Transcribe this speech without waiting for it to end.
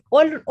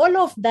all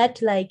of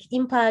that like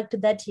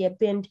impact that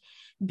happened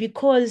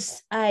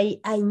because I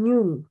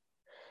knew,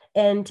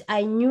 and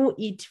I knew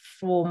it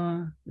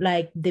from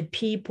like the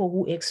people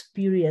who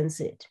experience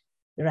it,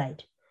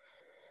 right?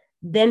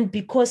 Then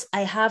because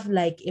I have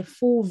like a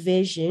full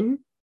version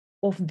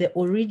of the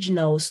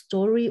original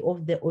story,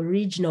 of the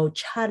original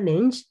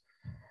challenge,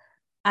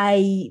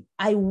 I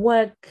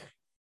work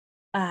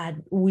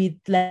with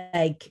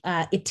like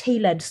a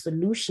tailored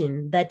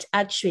solution that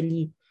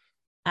actually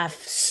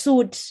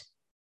suit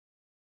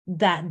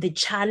the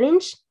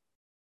challenge,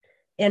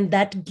 and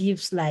that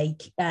gives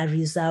like a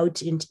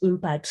result and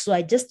impact. So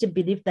I just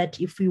believe that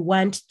if we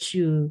want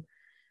to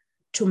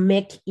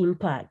make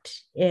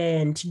impact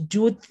and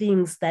do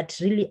things that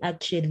really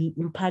actually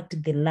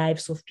impact the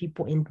lives of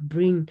people and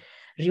bring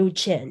real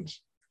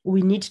change,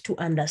 we need to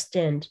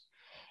understand.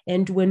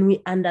 And when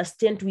we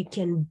understand, we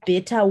can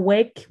better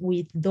work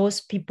with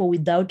those people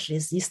without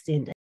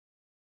resistance.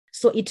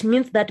 So it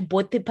means that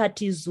both the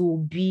parties will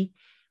be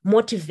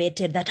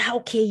motivated that,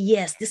 okay,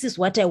 yes, this is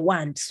what I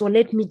want. So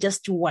let me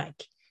just work,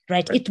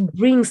 right? It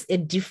brings a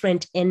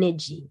different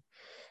energy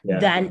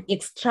than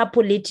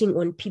extrapolating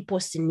on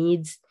people's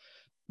needs,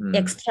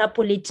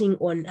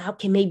 extrapolating on,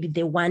 okay, maybe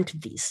they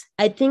want this.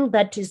 I think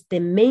that is the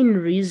main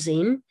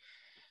reason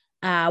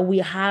we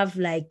have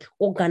like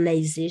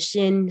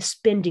organization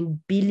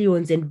spending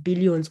billions and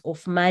billions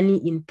of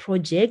money in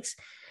projects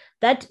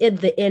that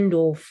at the end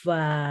of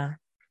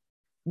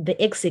the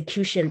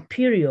execution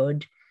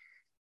period,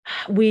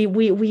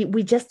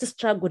 we just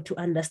struggle to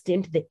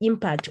understand the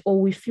impact, or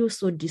we feel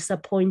so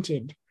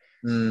disappointed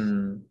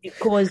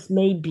because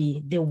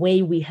maybe the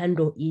way we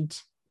handle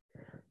it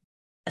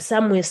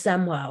somewhere,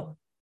 somehow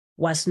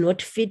was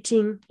not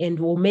fitting, and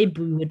or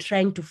maybe we were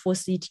trying to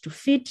force it to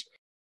fit.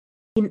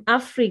 In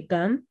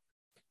Africa,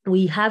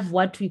 we have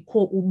what we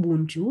call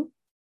Ubuntu,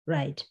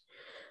 right?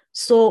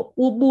 So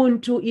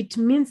Ubuntu, it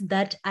means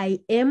that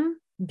I am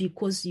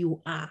because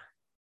you are,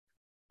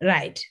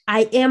 right?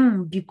 I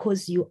am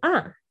because you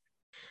are.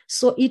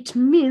 So it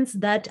means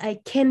that I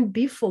can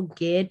be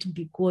forget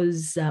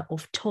because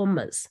of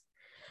Thomas.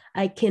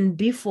 I can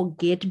be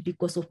forget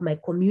because of my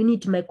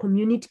community. My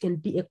community can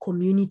be a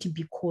community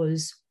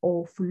because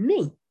of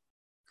me.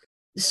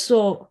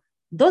 So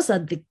those are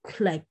the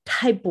like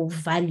type of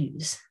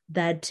values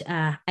that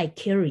I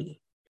carry.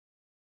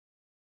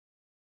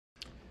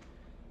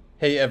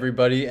 Hey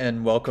everybody,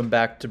 and welcome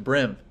back to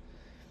Brim.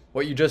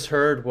 What you just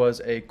heard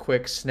was a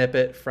quick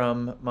snippet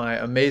from my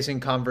amazing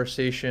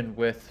conversation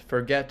with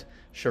Forget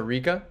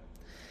Sharika.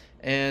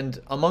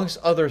 And amongst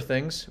other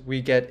things,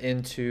 we get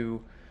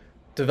into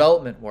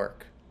development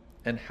work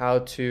and how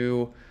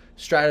to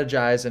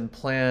strategize and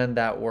plan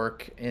that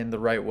work in the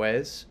right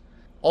ways.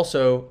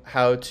 Also,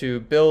 how to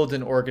build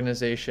an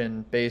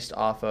organization based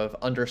off of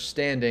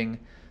understanding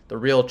the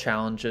real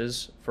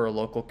challenges for a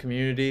local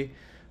community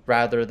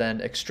rather than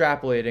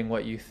extrapolating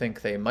what you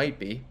think they might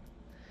be.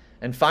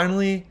 And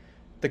finally,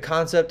 the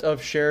concept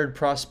of shared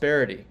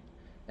prosperity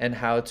and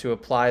how to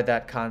apply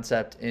that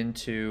concept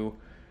into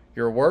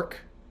your work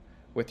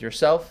with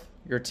yourself,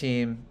 your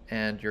team,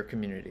 and your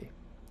community.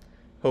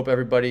 Hope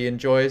everybody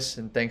enjoys,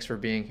 and thanks for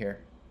being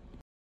here.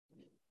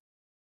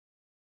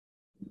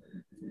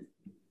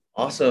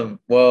 Awesome.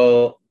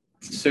 Well,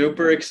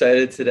 super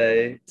excited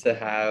today to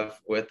have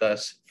with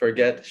us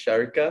Forget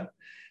Sharika.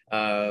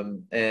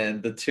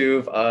 And the two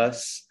of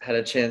us had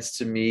a chance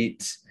to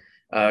meet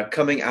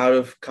coming out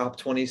of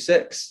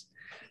COP26.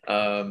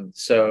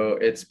 So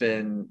it's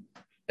been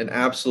an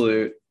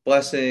absolute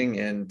blessing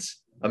and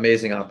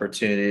amazing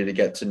opportunity to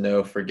get to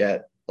know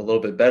Forget a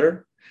little bit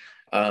better.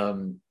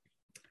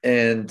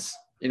 And,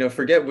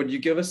 Forget, would you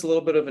give us a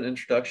little bit of an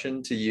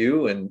introduction to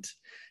you and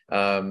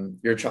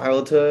your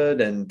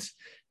childhood and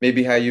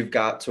maybe how you've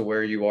got to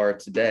where you are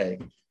today?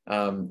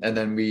 And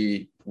then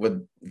we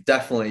would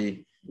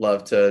definitely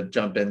love to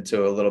jump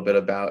into a little bit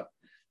about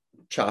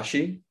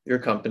Chashi, your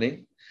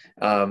company,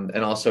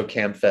 and also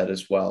CamFed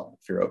as well,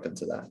 if you're open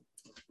to that.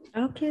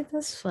 Okay,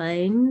 that's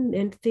fine.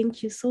 And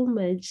thank you so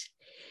much.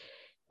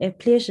 A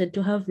pleasure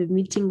to have a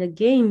meeting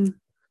again.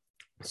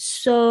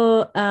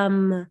 So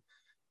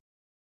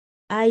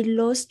I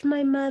lost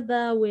my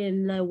mother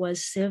when I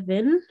was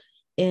 7,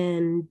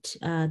 and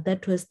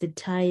that was the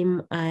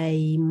time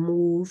I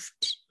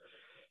moved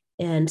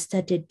and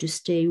started to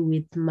stay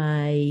with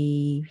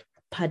my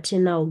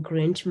paternal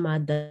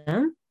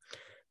grandmother.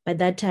 By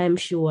that time,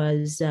 she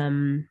was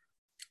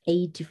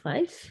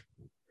 85,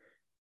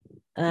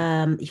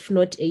 if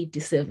not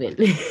 87.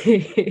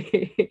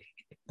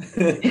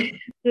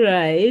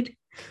 Right.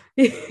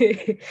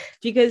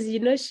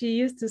 Because she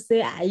used to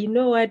say, you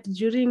know what,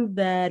 during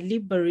the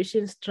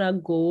liberation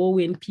struggle,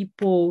 when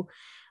people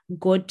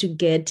got to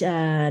get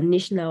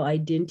national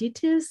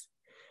identities,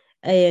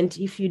 and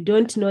if you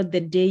don't know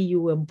the day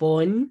you were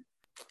born,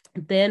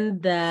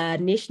 then the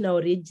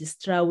national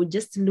registrar will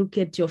just look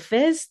at your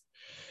face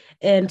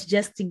and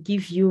just to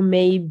give you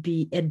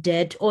maybe a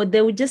date, or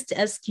they will just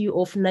ask you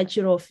of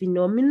natural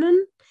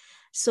phenomenon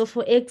So,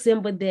 for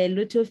example, there are a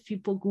lot of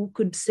people who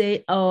could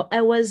say, "Oh,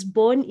 I was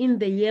born in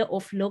the year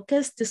of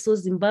locust." So,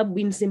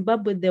 in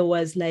Zimbabwe, there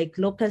was like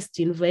locust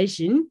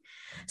invasion.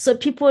 So,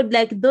 people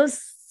like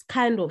those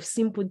kind of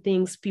simple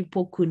things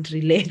people could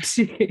relate.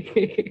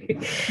 Yeah.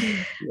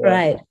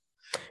 Right.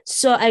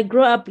 So, I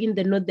grew up in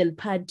the northern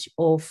part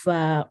of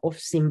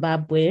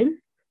Zimbabwe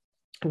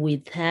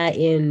with her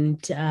and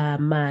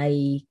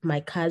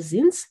my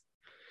cousins.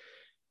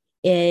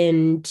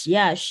 And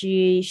yeah,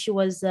 she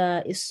was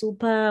a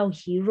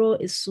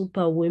superhero, a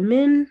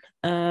superwoman,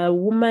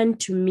 woman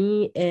to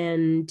me.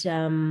 And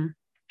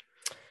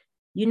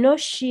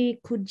she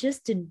could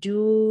just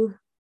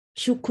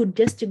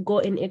go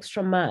an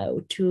extra mile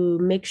to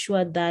make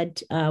sure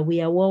that we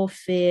are well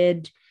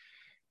fed,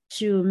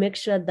 to make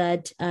sure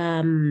that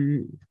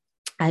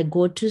I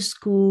go to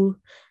school,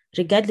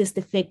 regardless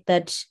the fact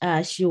that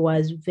she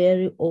was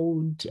very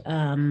old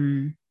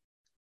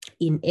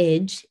in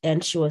age,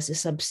 and she was a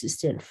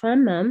subsistent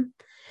farmer.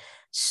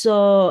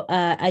 So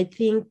I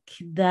think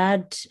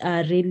that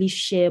really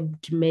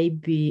shaped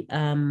maybe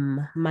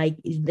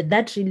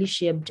that really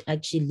shaped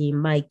actually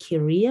my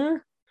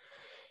career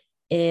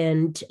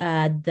and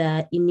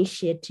the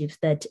initiatives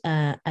that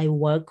I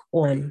work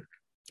on.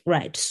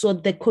 Right. So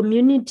the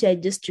community I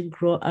just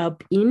grew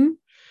up in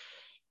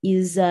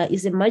is a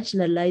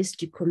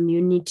marginalized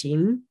community,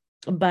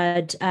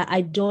 but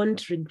I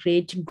don't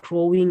regret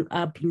growing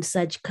up in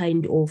such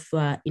kind of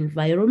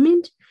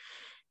environment,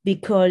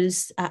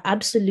 because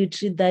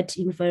absolutely that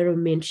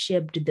environment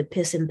shaped the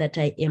person that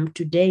I am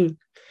today.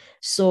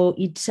 So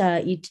it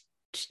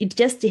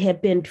just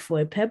happened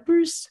for a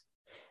purpose.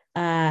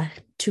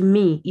 To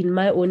me, in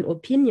my own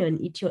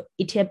opinion,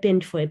 it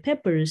happened for a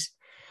purpose.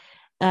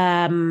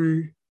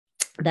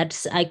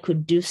 That I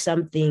could do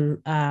something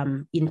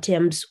in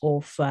terms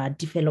of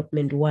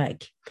development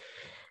work.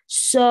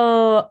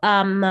 So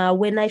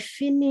when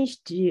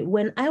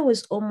I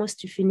was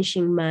almost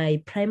finishing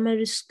my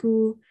primary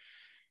school,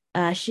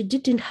 she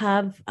didn't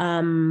have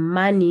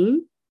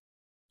money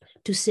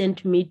to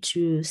send me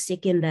to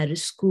secondary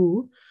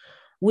school,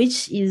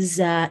 which is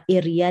a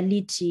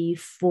reality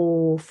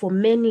for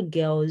many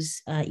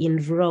girls in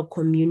rural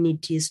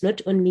communities,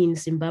 not only in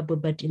Zimbabwe,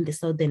 but in the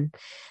southern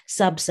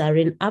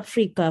sub-Saharan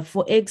Africa.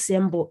 For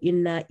example,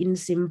 in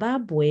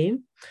Zimbabwe,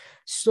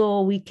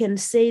 so we can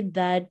say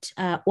that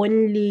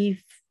only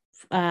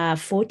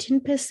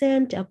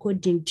 14%,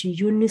 according to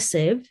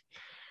UNICEF,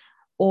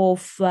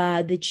 of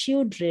the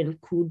children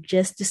could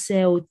just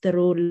sail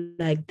through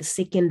like the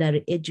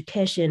secondary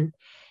education,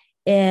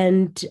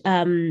 and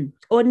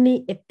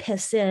only a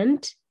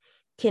percent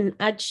can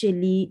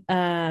actually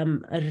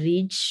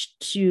reach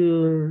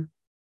to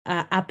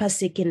upper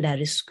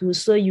secondary school.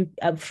 So you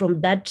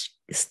from that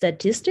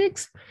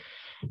statistics,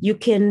 you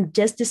can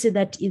just say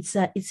that it's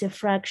a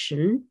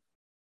fraction,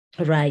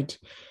 right?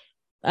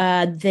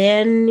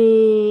 Then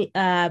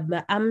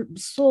I'm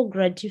so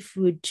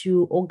grateful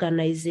to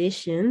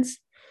organizations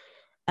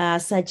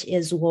such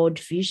as World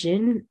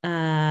Vision,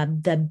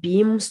 the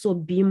BEAM. So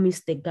BEAM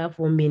is the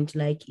government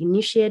like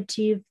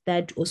initiative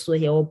that also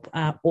help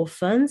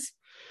orphans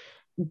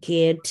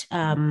get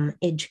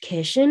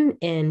education,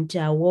 and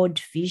World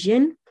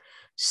Vision.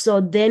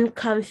 So then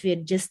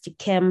Comfort just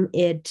came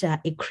at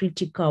a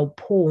critical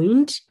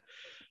point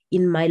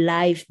in my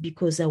life,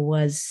 because I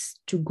was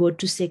to go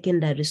to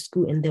secondary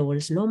school and there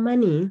was no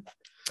money.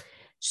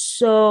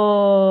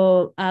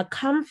 So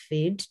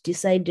Comfort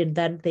decided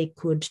that they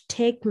could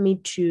take me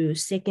to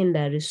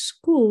secondary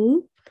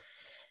school.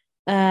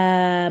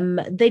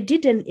 They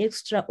did an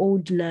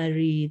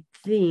extraordinary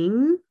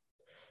thing.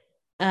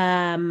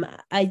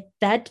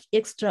 That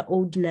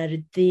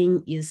extraordinary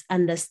thing is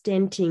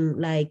understanding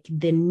like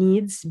the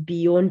needs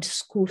beyond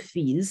school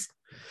fees,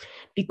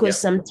 because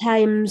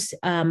sometimes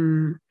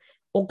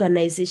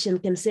organization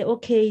can say,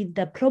 okay,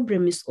 the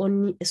problem is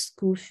only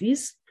school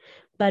fees,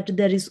 but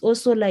there is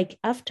also like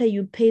after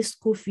you pay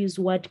school fees,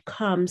 what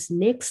comes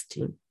next?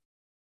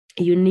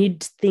 You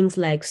need things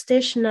like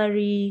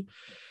stationery,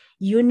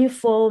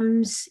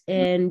 uniforms,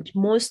 and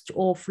most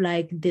of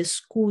like the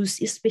schools,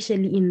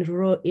 especially in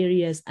rural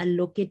areas, are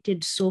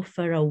located so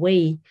far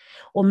away.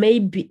 Or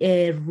maybe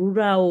a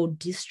rural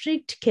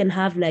district can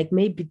have like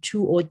maybe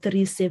 2 or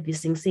 3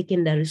 servicing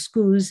secondary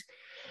schools.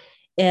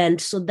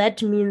 And so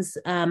that means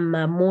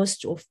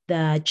most of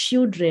the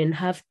children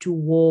have to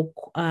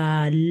walk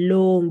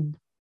long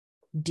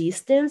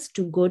distance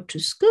to go to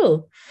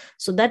school.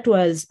 So that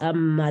was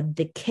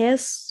the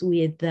case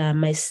with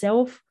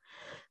myself.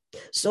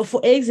 So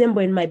for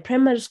example, in my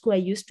primary school, I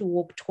used to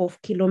walk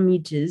 12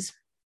 kilometers,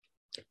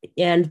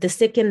 and the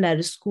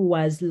secondary school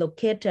was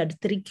located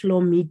 3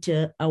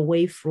 kilometers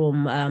away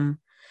from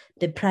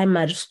the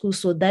primary school.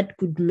 So that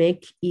could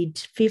make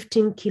it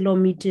 15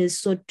 kilometers.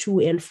 So to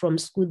and from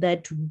school,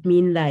 that would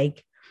mean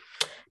like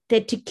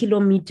 30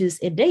 kilometers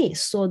a day.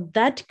 So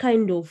that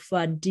kind of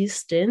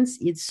distance,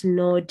 it's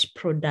not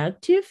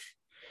productive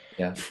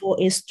for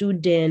a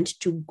student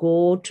to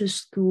go to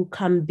school,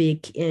 come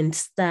back and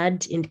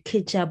start and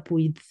catch up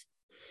with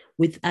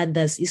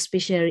others,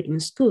 especially in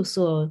school.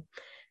 So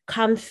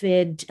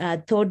Comfort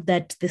thought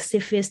that the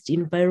safest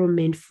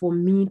environment for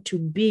me to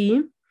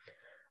be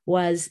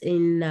was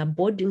in a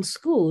boarding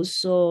school.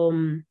 So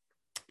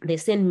they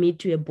sent me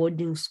to a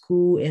boarding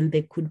school, and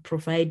they could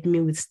provide me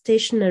with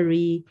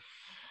stationery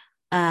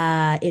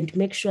and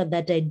make sure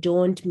that I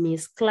don't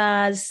miss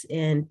class,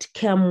 and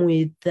come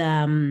with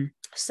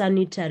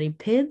sanitary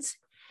pads.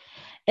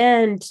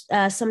 And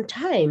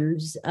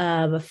sometimes,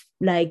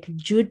 like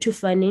due to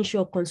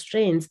financial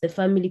constraints, the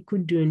family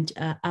couldn't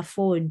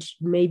afford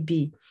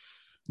maybe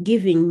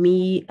giving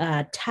me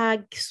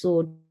tag.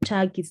 So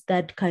tag is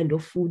that kind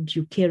of food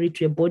you carry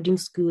to a boarding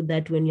school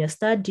that when you're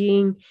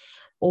studying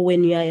or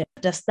when you're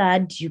after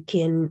study, you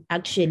can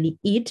actually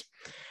eat.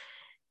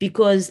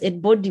 Because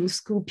at boarding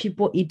school,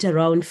 people eat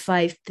around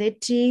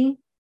 5:30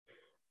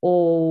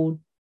 or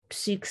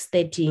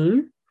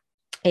 6:30.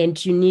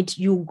 And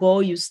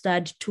you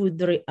start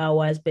 2-3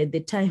 hours. By the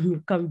time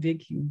you come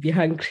back, you'll be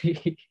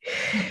hungry.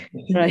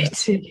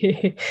 Right.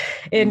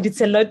 And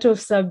it's a lot of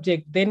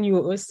subject. Then you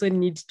also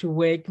need to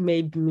work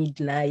maybe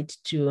midnight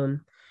to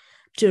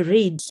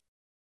read.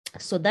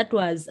 So that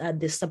was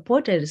the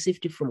support I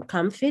received from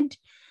Comfort.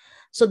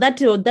 So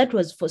that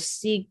was for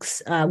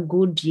 6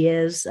 good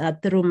years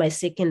through my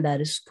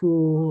secondary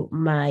school,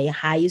 my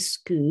high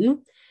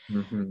school.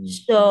 Mm-hmm.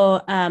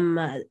 So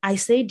I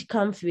said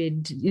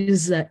Comfort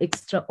is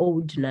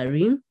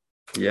extraordinary.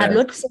 Yeah. I'm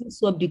not saying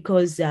so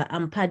because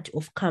I'm part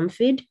of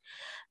Comfort,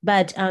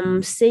 but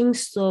I'm saying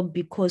so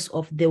because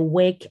of the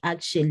work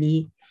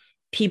actually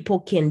people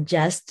can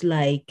just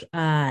like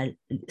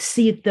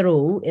see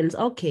through and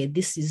okay,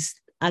 this is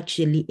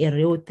actually a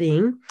real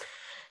thing.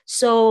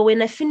 So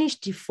when I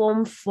finished the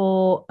Form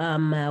 4,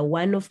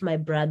 one of my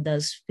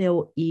brothers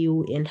fell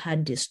ill and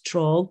had a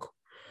stroke.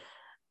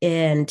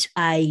 And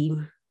I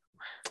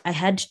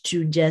had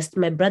to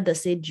my brother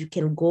said, you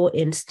can go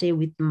and stay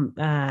with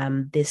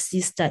the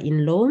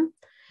sister-in-law,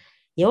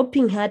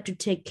 helping her to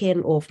take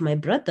care of my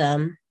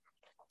brother.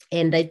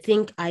 And I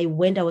think I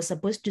was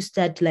supposed to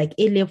start like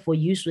A-level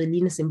usually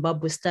in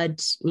Zimbabwe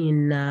starts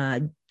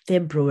in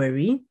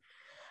February.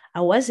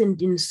 I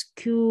wasn't in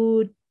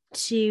school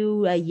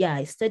till,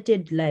 I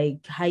started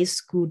like high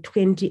school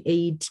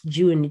 28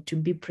 June to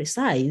be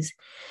precise.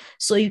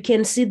 So you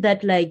can see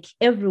that like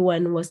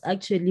everyone was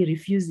actually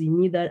refusing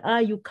me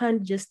that, you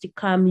can't just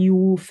come, you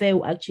will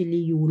fail, actually,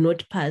 you will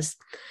not pass.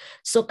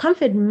 So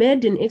Comfort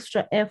made an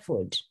extra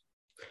effort.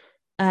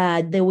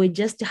 They were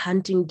just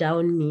hunting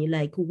down me,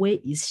 like, where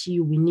is she?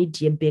 We need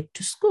her back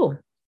to school.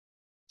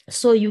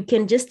 So you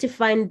can just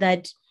find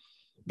that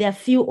there are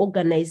few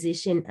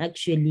organizations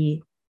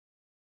actually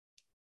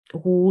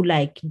who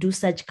like do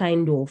such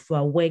kind of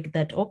work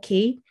that,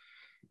 okay,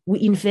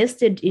 we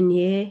invested in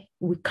her,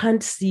 we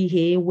can't see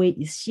her, where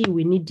is she?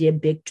 We need her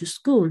back to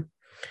school.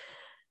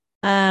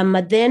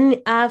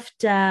 Then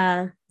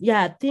after,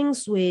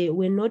 things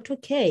were not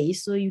okay.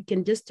 So you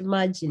can just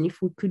imagine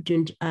if we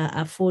couldn't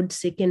afford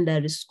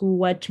secondary school,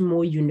 what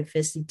more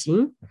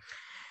university?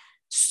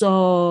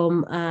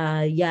 So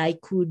I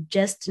could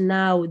just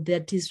now,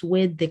 that is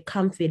where the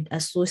Comfort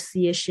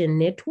Association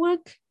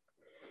Network,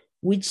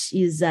 which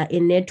is a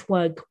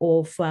network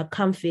of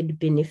Comfort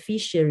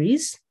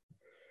beneficiaries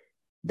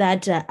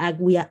that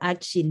we are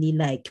actually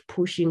like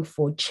pushing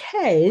for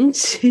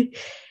change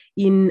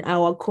in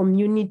our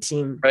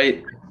community.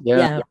 Right.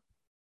 Yeah.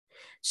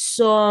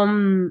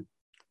 So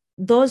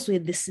those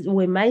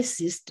were my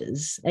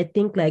sisters. I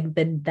think like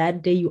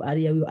that day you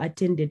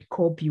attended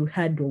COP, you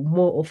had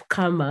more of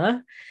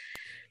karma.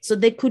 So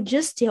they could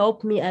just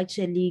help me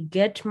actually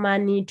get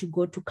money to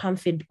go to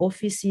Comfort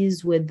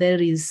offices where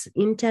there is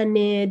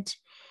internet,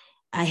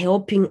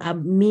 helping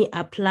me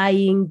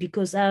applying,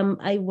 because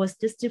I was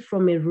just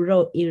from a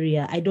rural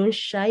area. I don't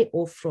shy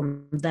off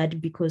from that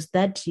because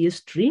that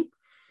history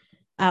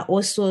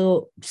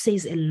also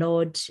says a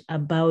lot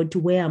about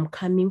where I'm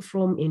coming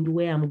from and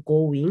where I'm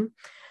going.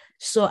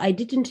 So I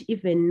didn't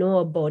even know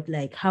about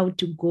like how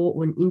to go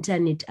on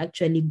internet,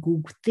 actually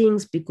Google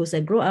things, because I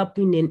grew up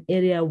in an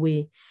area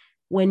where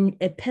when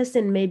a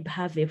person may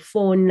have a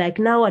phone, like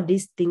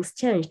nowadays things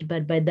changed,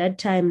 but by that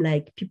time,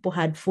 like people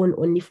had phone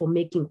only for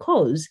making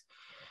calls.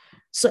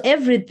 So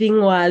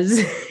everything was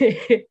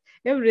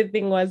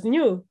everything was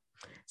new.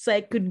 So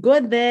I could go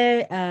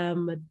there.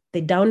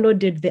 They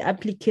downloaded the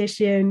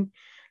application.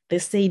 They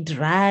said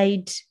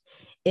right,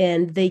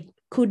 and they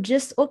could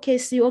just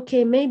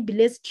maybe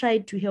let's try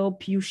to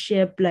help you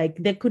shape. Like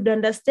they could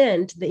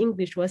understand the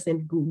English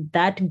wasn't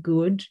that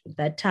good at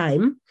that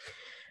time.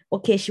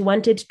 Okay, she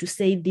wanted to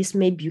say this.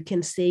 Maybe you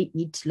can say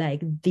it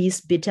like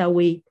this better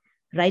way.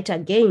 Right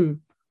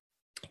again,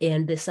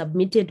 and they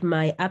submitted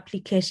my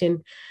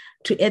application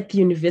to Earth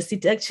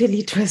University.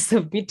 Actually, it was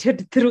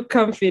submitted through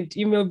Comfort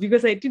email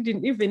because I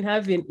didn't even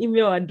have an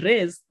email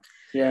address.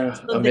 Yeah,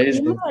 so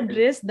amazing. The email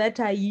address that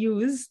I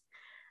used,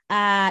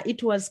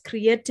 it was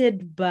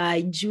created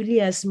by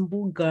Julius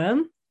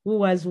Mbuga, who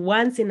was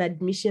once an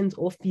admissions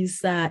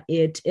officer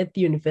at Earth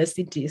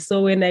University.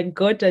 So when I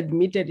got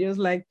admitted, he was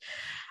like,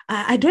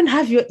 I don't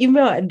have your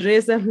email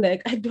address. I'm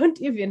like, I don't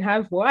even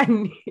have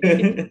one.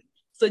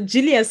 So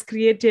Julius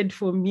created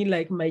for me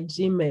like my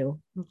Gmail,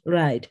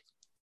 right?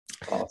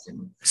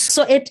 Awesome.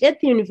 So at the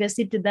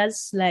university,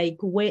 that's like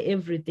where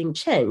everything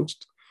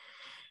changed.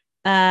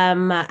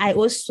 I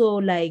also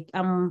like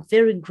I'm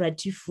very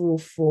grateful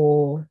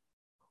for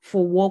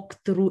work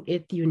through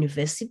at the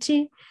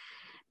university,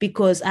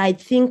 because I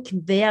think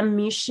their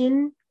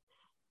mission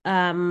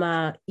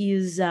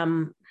is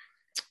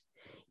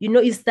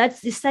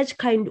is such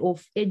kind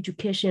of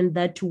education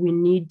that we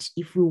need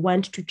if we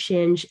want to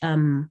change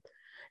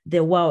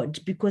the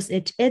world. Because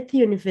at the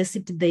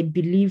university they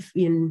believe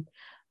in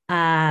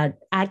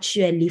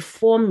actually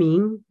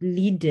forming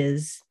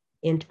leaders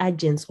and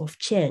agents of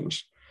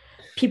change,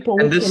 people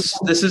And who can.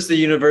 this is the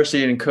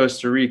university in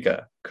Costa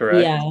Rica,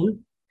 correct? Yeah.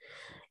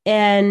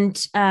 And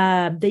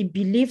they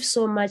believe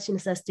so much in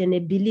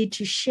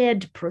sustainability,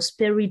 shared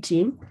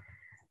prosperity.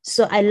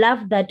 So I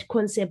love that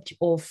concept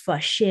of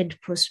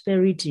shared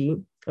prosperity,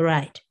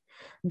 right?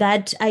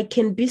 That I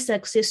can be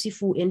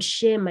successful and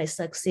share my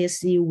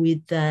success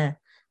with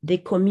the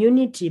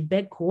community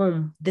back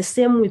home. The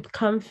same with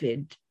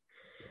Comfort,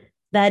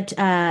 that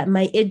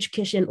my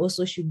education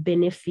also should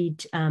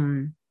benefit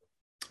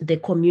the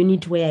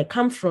community where I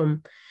come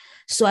from.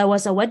 So I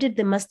was awarded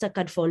the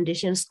Mastercard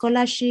Foundation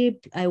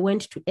scholarship. I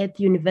went to Earth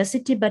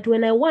University, but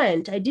when I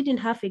went, I didn't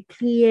have a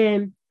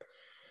clear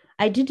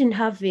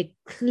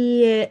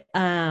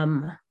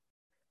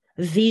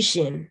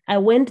vision. I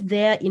went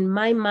there in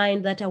my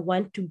mind that I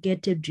want to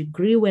get a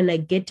degree. When I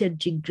get a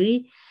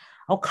degree,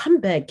 I'll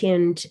come back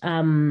and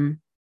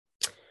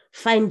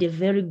find a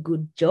very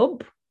good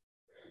job.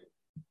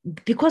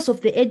 Because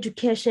of the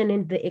education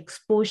and the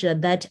exposure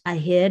that I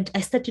had, I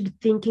started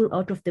thinking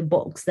out of the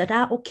box that,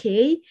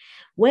 okay,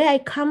 where I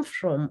come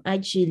from,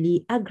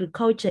 actually,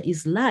 agriculture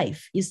is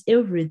life, is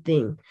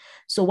everything.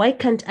 So why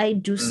can't I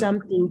do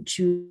something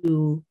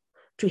to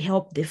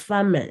help the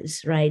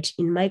farmers, right,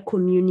 in my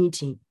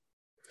community?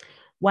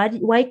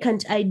 Why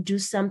can't I do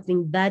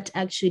something that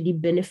actually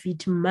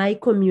benefit my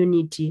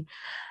community?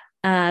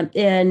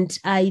 And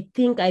I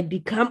think I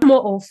become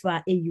more of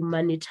a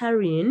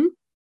humanitarian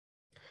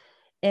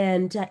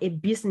and a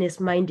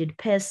business-minded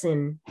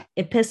person,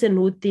 a person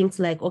who thinks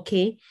like,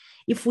 okay,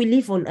 if we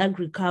live on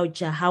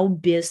agriculture, how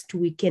best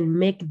we can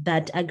make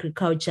that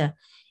agriculture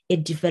a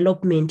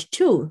development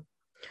too.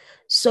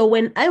 So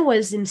when I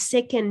was in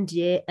second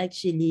year,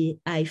 actually,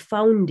 I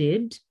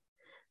founded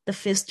the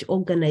first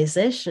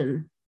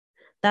organization.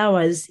 That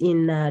was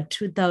in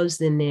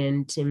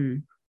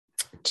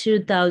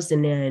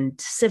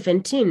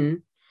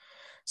 2017.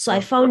 So I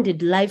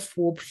founded Life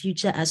Hope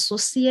Future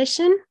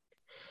Association,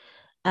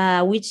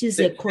 which is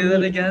Say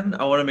that again.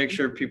 I want to make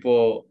sure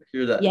people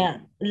hear that.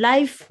 Yeah,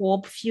 Life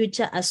Hope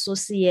Future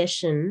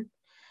Association,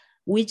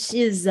 which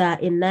is a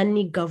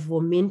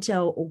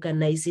non-governmental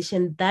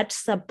organization that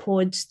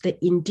supports the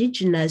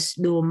indigenous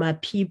Loma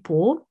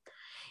people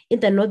in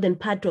the northern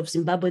part of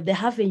Zimbabwe. They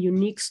have a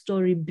unique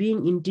story,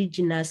 being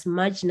indigenous,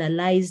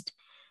 marginalized,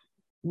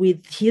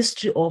 with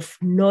history of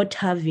not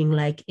having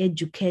like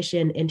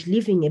education and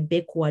living a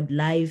backward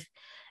life,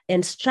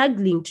 and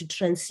struggling to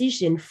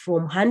transition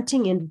from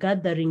hunting and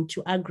gathering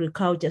to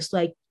agriculture. So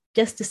I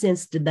just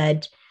sensed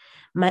that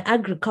my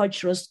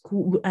agricultural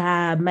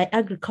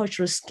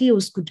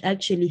skills could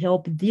actually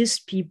help these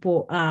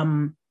people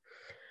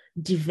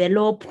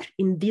develop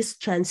in this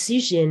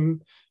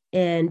transition,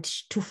 and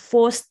to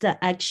foster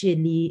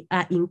actually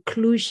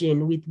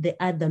inclusion with the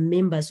other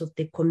members of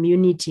the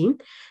community,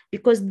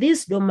 because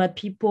these Loma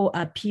people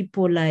are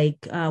people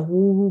like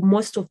who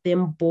most of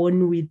them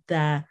born with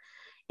a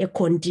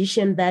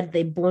condition, that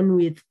they born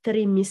with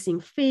 3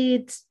 missing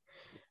feet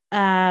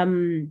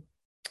in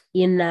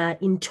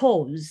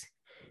toes.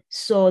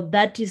 So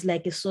that is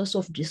like a source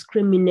of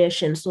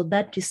discrimination. So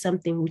that is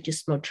something which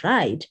is not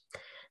right.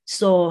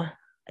 So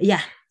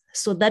yeah,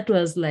 so that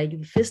was like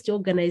the first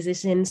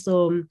organization.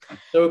 So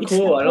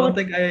cool. I don't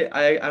think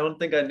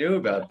I knew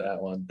about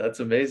that one. That's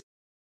amazing.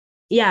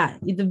 Yeah,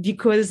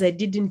 because I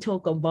didn't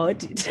talk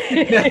about it.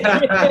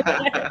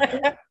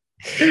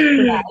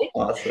 Right.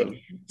 Awesome.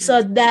 So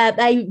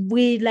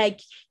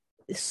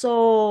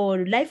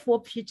Life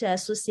Hope Future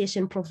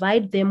Association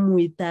provide them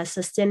with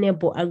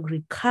sustainable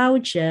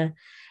agriculture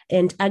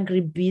and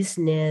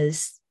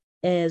agribusiness,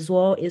 as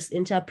well as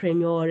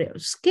entrepreneurial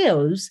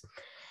skills.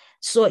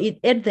 So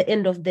at the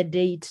end of the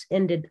day, it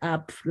ended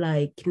up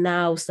like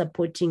now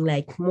supporting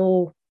like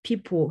more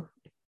people,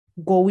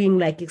 going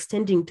like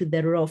extending to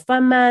the rural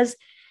farmers.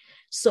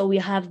 So we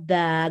have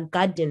the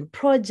garden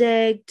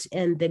project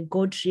and the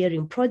goat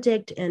rearing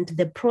project, and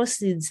the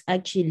proceeds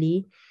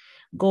actually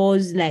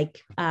goes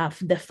like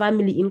the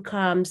family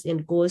incomes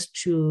and goes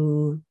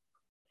to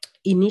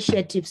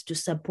initiatives to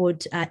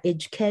support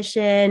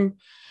education.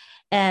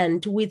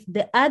 And with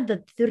the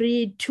other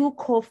two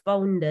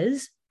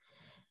co-founders,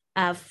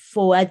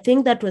 for I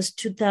think that was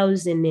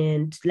 2000,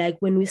 and like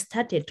when we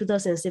started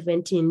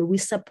 2017, we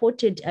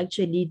supported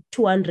actually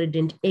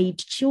 208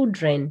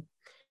 children.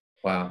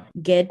 Wow.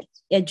 Get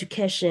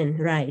education,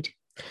 right?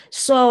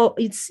 So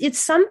it's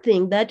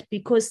something that,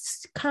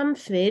 because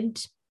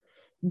Comfort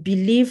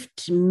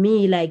believed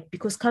me, like,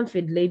 because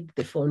Comfort laid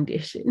the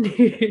foundation.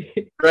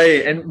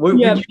 Right. And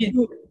Yeah, would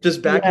you,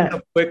 just backing yeah.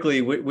 up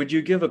quickly, would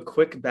you give a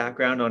quick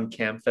background on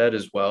CamFed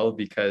as well?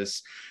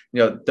 Because,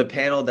 the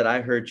panel that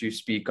I heard you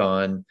speak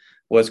on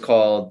was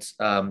called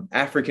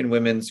African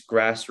Women's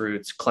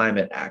Grassroots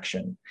Climate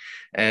Action.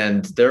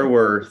 And there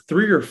were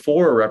 3 or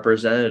 4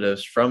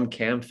 representatives from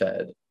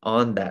CamFed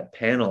on that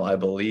panel, I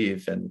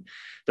believe. And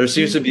there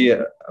seems to be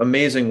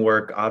amazing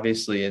work,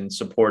 obviously, in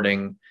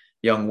supporting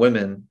young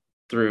women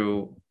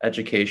through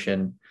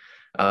education,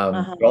 but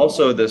Uh-huh.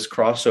 also this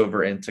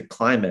crossover into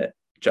climate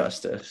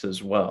justice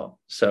as well.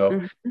 So,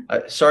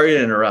 Mhm. sorry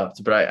to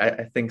interrupt, but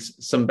I think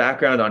some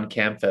background on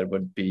CamFed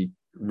would be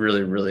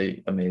really,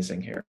 really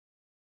amazing here.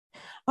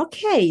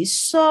 Okay,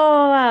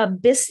 so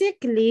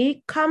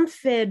basically,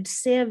 Comfort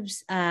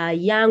serves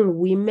young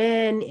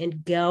women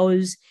and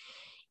girls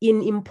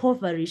in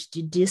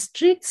impoverished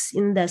districts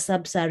in the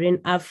sub-Saharan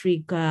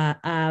Africa,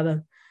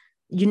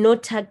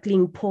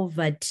 tackling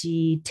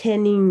poverty,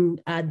 turning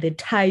the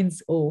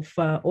tides of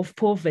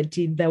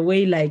poverty the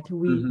way like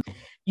we Mhm.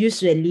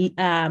 usually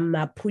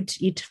put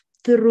it,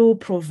 through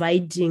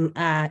providing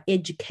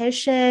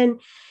education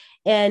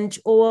and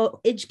or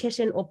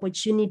education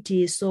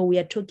opportunities. So we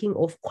are talking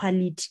of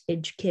quality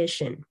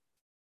education.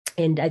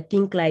 And I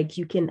think like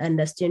you can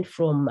understand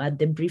from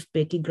the brief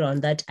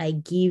background that I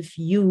give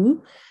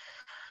you.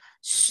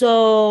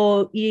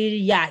 So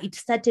yeah, it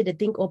started, I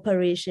think,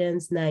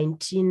 operations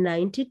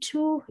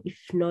 1992, if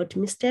not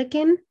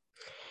mistaken.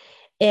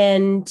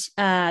 And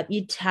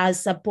it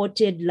has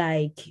supported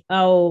like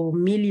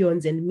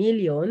millions and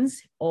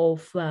millions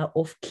of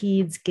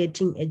kids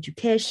getting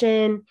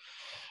education.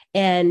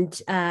 And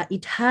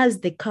it has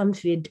the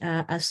Comfort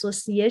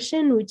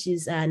Association, which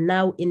is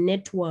now a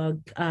network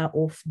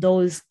of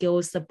those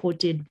girls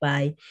supported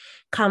by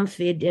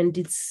Comfort. And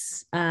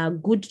it's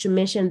good to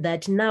mention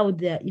that now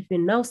they're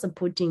even now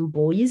supporting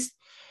boys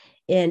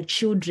and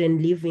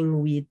children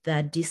living with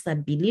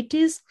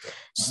disabilities.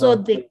 So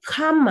Uh-huh.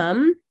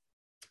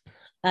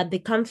 the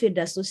Comfort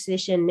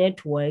Association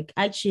network,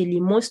 actually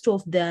most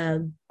of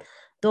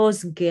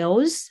those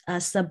girls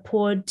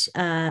support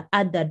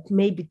other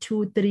maybe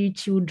 2-3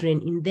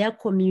 children in their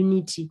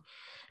community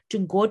to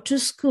go to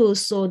school.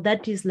 So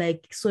that is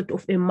like sort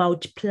of a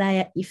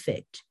multiplier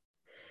effect,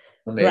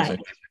 Amazing. right?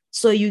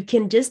 So you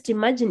can just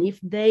imagine if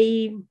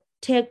they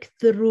take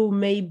through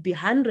maybe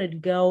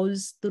 100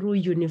 girls through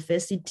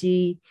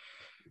university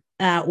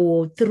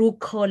or through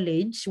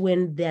college,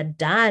 when they're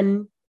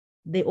done,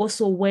 they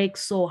also work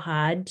so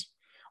hard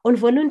on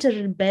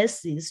voluntary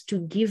basis to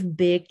give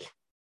back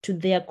to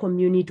their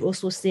community,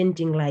 also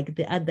sending like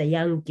the other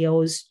young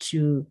girls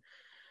to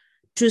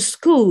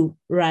school,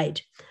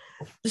 right?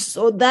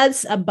 So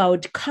that's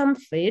about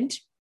Comfort.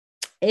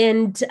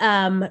 And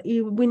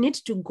we need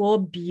to go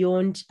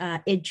beyond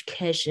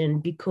education,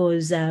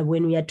 because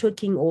when we are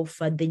talking of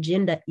the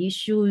gender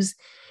issues,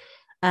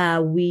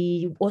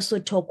 we also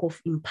talk of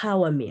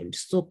empowerment.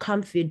 So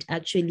Comfort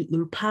actually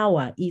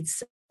empower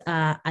its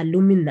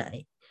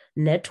alumni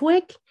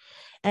network.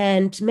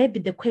 And maybe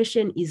the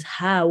question is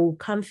how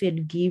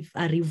Comfort give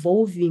a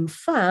revolving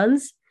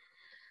funds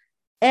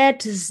at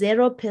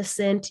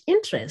 0%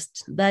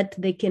 interest, that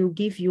they can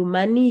give you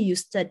money, you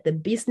start the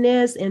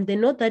business, and they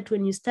know that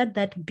when you start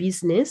that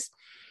business,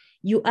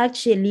 you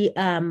actually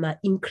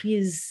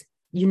increase,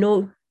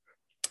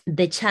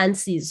 the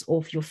chances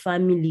of your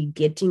family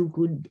getting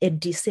a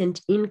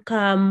decent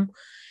income,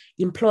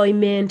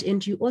 employment,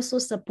 and you also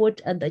support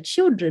other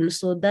children.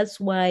 So that's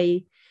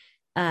why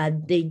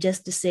they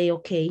just say,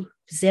 okay,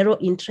 0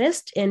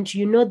 interest. And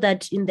you know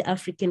that in the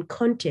African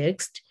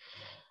context,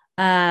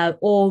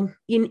 or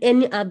in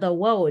any other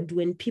world,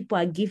 when people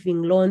are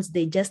giving loans,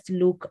 they just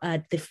look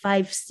at the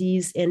 5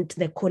 C's, and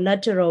the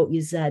collateral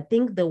is, I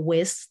think, the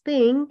worst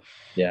thing,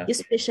 Yeah.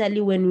 especially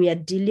when we are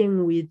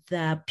dealing with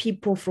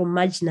people from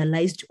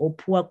marginalized or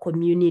poor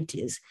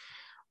communities,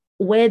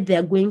 where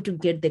they're going to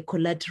get the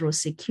collateral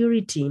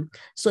security.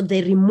 So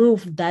they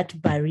remove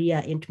that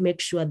barrier and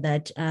make sure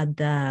that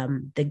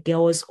the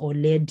girls or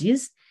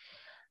ladies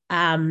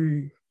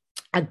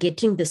are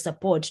getting the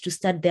support to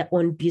start their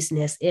own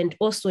business. And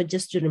also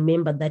just to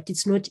remember that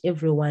it's not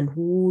everyone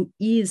who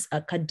is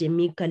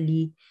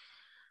academically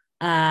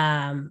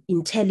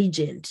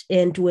intelligent.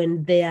 And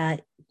when they are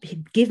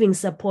giving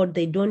support,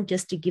 they don't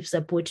just give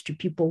support to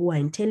people who are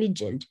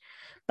intelligent,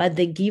 but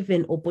they give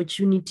an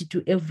opportunity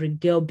to every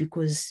girl,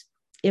 because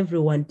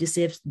everyone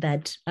deserves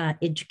that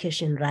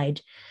education,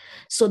 right?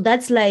 So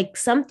that's like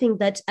something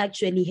that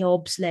actually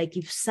helps. Like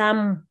if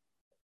some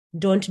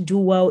don't do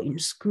well in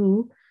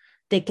school,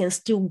 they can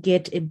still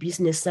get a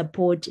business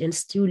support and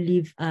still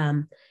live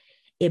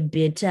a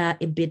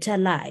better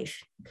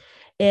life.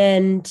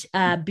 And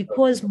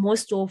because in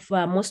most of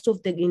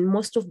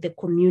the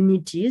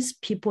communities,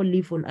 people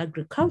live on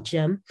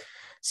agriculture,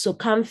 so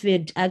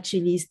Comfort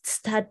actually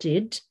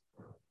started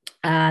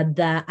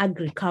the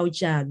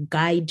agriculture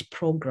guide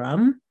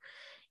program.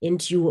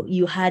 And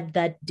you had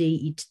that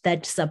day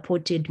that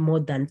supported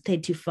more than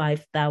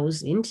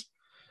 35,000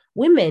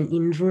 women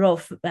in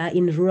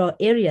rural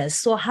areas.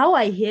 So how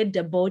I heard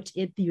about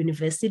Earth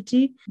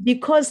University,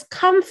 because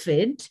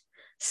Comfort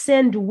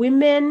sent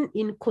women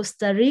in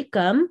Costa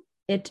Rica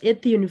at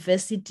Earth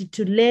University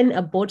to learn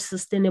about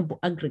sustainable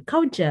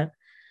agriculture.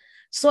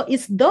 So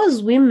it's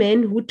those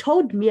women who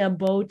told me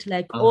about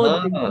like all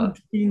the Uh-huh. good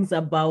things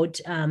about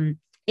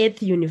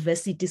Earth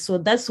University. So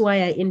that's why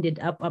I ended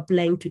up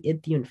applying to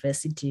Earth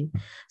University.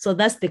 So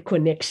that's the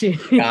connection.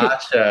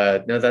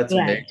 Gotcha. No, that's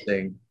Right.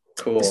 amazing.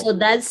 Cool. So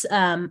that's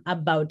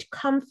about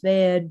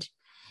Comfort.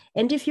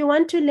 And if you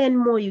want to learn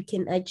more, you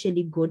can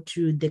actually go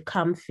to the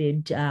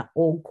Comfort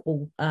org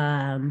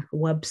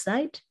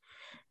website.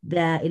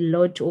 There are a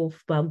lot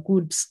of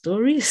good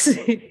stories.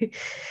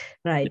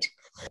 Right.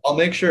 I'll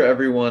make sure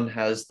everyone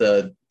has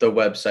the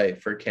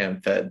website for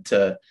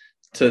CamFed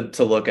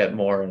to look at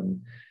more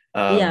and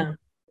um, Yeah.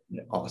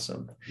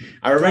 awesome.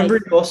 I Right. remember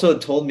you also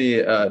told me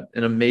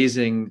an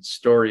amazing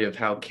story of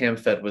how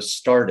CamFed was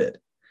started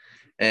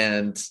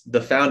and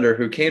the founder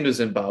who came to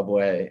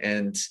Zimbabwe.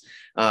 And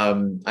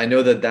I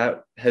know that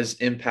that has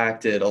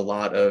impacted a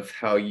lot of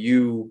how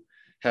you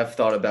have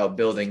thought about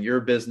building your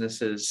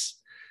businesses.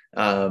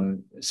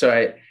 So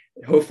I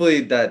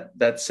hopefully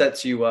that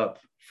sets you up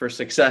for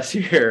success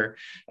here.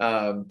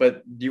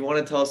 But do you want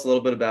to tell us a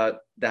little bit about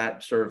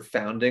that sort of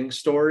founding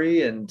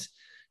story and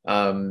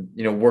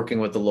working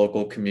with the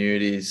local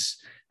communities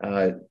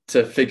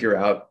to figure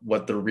out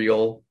what the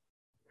real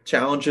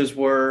challenges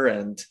were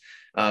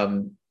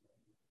um,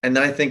 and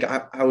then I think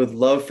I would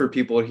love for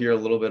people to hear a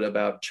little bit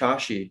about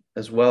Chashi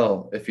as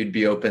well, if you'd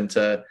be open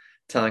to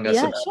telling us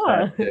Yeah, about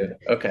that sure. too.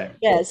 Okay,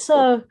 Yeah,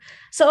 cool, cool.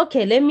 so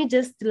okay, let me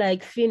just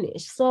like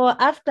finish. So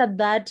after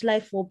that,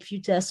 Life for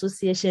Future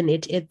Association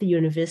at the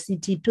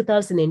university,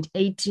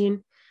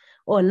 2018.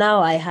 Oh, now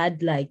I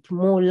had like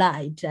more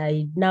light.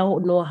 I now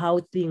know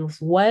how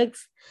things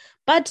works,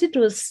 but it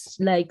was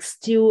like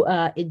still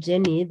a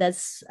journey.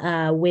 That's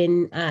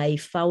when I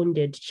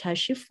founded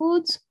Chashi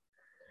Foods.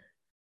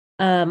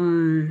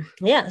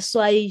 Yeah,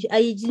 so I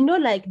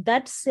like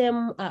that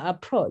same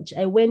approach.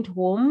 I went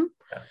home.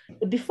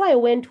 Before I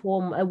went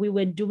home, we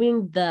were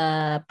doing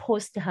the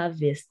post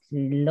harvest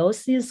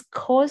losses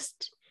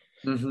cost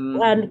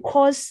Mm-hmm. and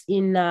course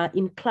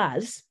in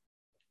class.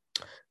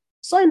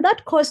 So in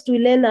that course, we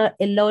learn a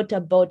lot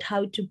about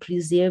how to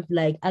preserve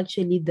like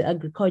actually the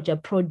agriculture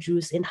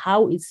produce and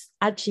how it's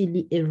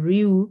actually a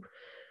real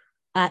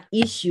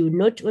issue,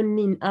 not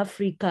only in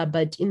Africa,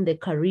 but in the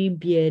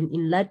Caribbean,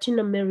 in Latin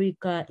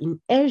America,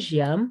 in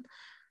Asia.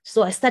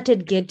 So I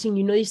started getting,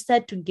 you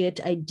start to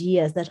get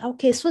ideas that,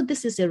 okay, so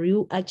this is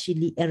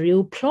actually a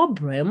real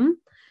problem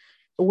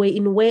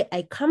where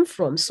I come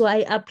from. So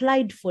I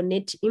applied for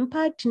Net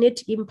Impact.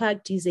 Net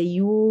Impact is a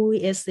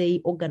USA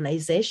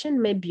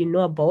organization. Maybe you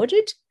know about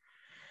it.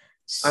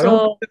 I don't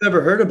think So I've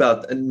ever heard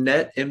about a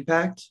net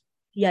impact.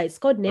 yeah, it's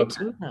called Net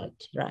Okay.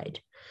 Impact, right?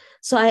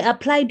 So I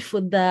applied for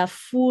the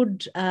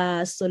Food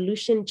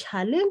Solution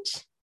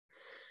Challenge.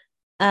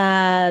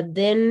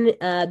 Then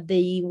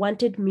they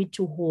wanted me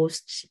to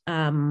host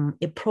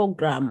a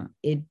program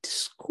at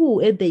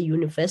school, at the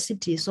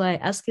university. So I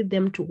asked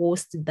them to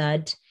host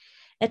that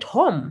at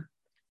home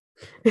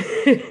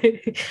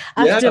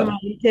after Yeah. my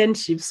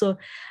internship. So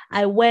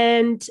I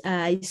went,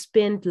 I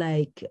spent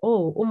like,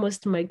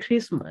 almost my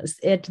Christmas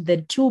at the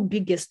two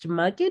biggest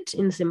market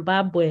in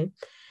Zimbabwe,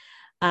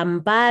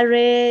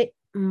 Mbare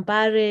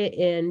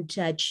and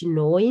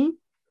Chinoi,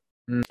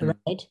 Mhm.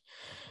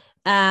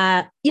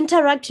 right?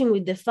 Interacting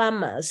with the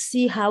farmers,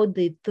 see how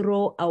they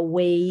throw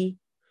away,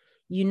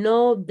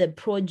 the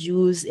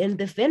produce and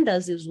the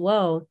vendors as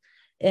well,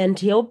 and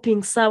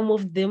helping some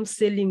of them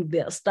selling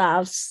their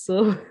stuff.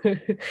 So,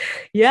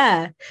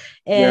 yeah.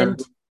 Yeah. And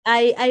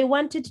I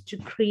wanted to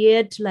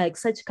create like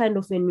such kind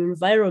of an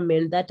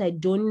environment that I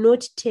do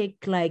not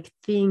take like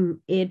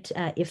thing at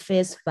a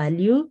face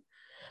value,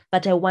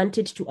 but I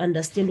wanted to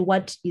understand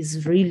what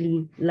is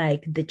really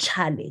like the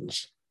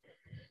challenge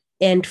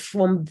and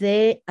from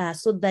there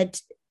so that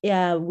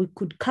we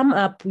could come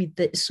up with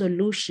the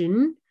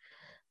solution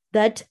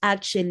that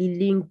actually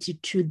linked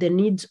to the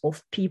needs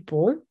of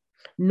people,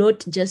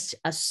 not just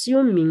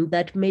assuming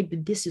that maybe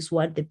this is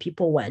what the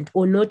people want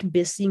or not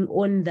basing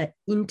on the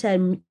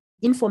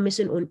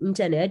information on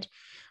internet.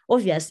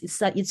 Obvious,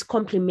 it's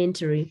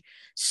complementary.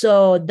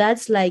 So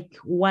that's like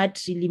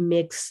what really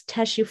makes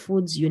Tashi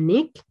Foods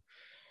unique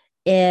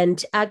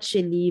and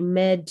actually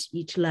made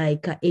it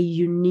like a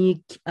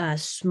unique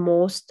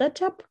small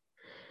startup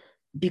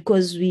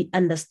because we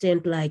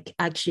understand like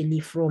actually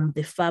from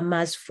the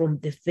farmers, from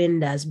the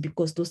vendors,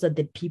 because those are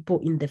the people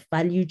in the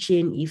value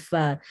chain. If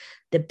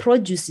the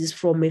produce is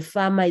from a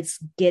farmer, it's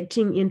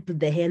getting into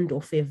the hand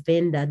of a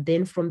vendor,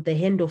 then from the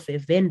hand of a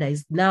vendor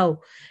is now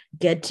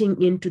getting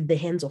into the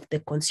hands of the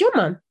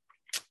consumer.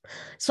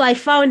 So I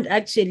found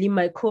actually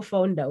my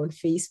co-founder on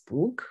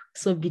Facebook.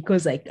 So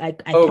because I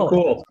Oh, thought,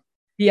 cool.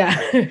 yeah.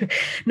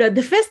 Now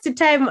the first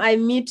time I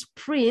meet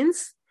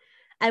Prince,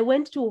 I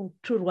went to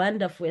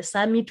Rwanda for a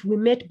summit. We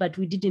met, but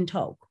we didn't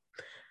talk.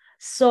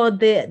 So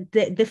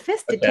the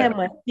first Okay. time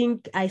I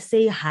think I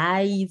say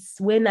hi is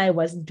when I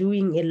was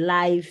doing a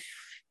live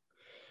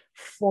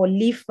for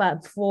Life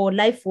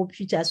for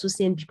Future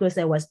Association, because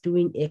I was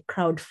doing a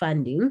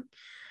crowdfunding.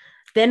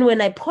 Then when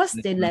I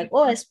posted like,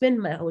 oh, I spent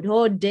my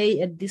whole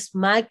day at this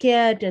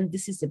market and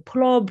this is a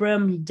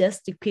problem, he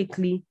just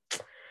quickly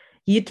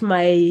hit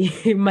my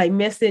my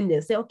messenger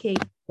and say, okay,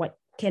 what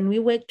can we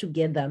work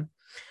together?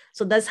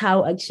 So that's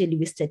how actually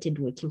we started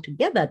working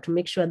together to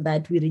make sure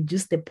that we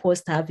reduce the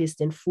post-harvest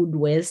and food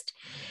waste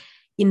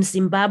in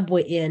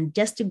Zimbabwe and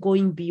just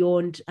going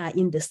beyond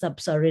in the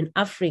sub-Saharan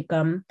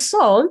Africa.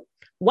 So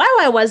while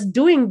I was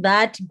doing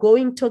that,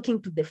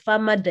 talking to the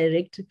farmer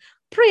direct,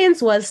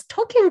 Prince was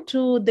talking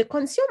to the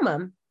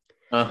consumer.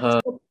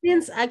 Uh-huh. So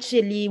Prince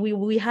actually,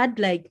 we had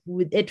like,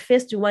 at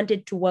first we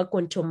wanted to work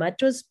on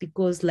tomatoes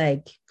because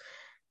like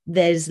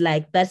there's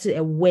like that's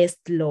a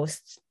waste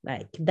loss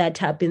like that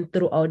happened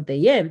throughout the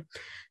year.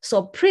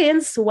 So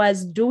Prince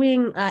was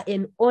doing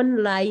an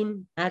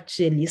online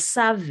actually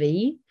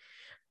survey,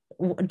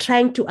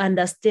 trying to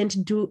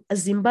understand, do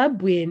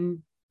Zimbabwean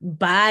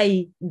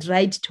buy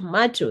dried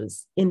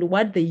tomatoes and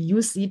what they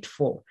use it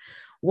for,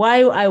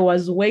 while I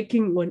was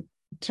working on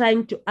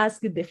trying to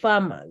ask the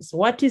farmers,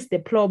 what is the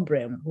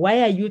problem, why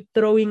are you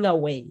throwing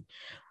away,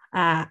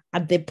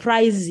 the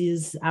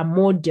prices are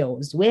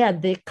models, where are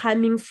they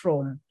coming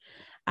from,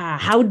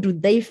 how do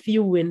they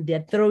feel when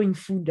they're throwing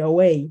food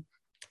away.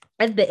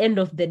 At the end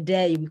of the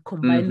day, we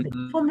combined the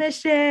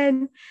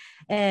information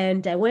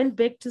and I went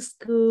back to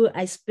school.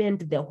 I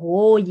spent the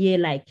whole year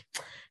like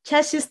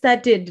Chashi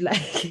started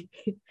like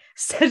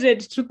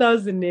started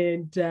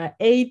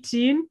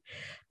 2018,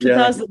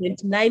 Yeah.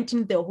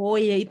 2019, the whole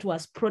year it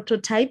was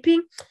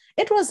prototyping.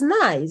 It was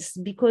nice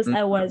because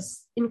I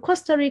was in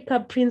Costa Rica,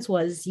 Prince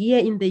was here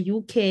in the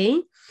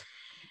UK.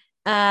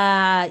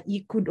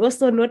 He could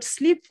also not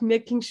sleep,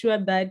 making sure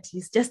that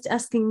he's just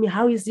asking me,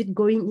 how is it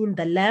going in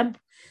the lab?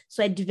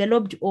 So I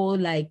developed all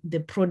like the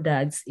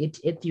products at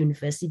the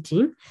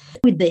university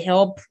with the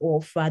help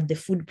of the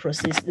food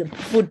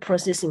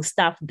processing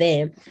staff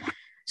there.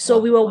 So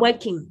we were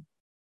working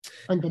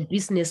on the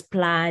business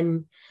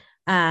plan,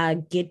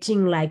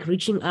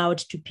 reaching out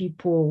to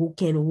people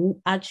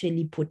who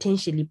actually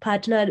potentially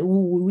partner,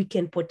 who we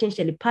can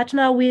potentially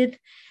partner with,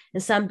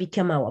 and some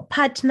became our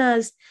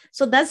partners.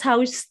 So that's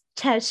how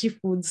Chashi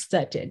Food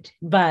started.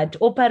 But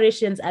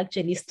operations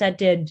actually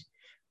started,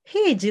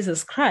 hey,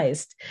 Jesus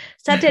Christ,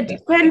 started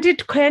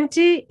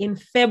 2020 in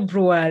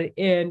February,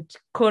 and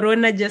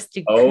Corona just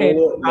came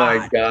Oh my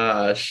hard.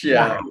 gosh.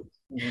 Yeah.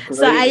 Yeah.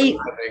 So Great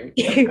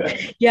timing.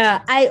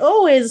 yeah, I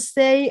always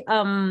say,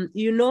 I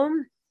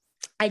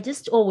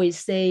just always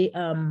say,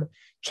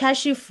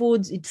 Chashi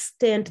Foods, it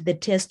stand the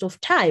test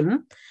of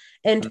time.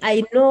 And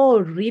I know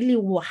really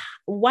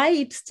why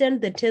it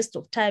stand the test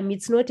of time.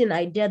 It's not an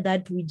idea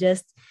that we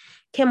just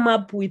came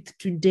up with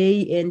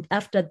today and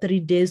after 3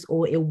 days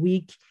or a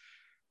week,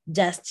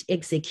 just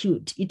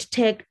execute. It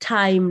take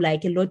time,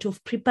 like a lot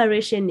of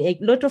preparation, a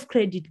lot of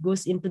credit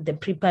goes into the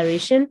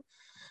preparation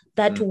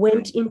that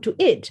went into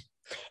it.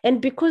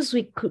 And because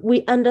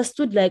we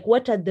understood like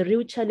what are the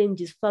real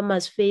challenges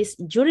farmers face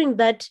during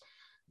that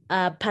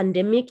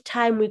pandemic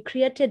time, we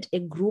created a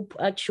group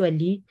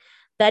actually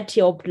that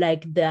helped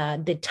like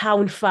the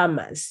town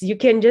farmers. You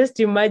can just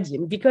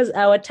imagine, because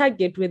our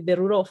target with the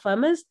rural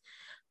farmers,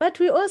 but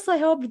we also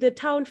helped the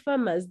town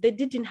farmers. They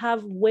didn't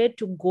have where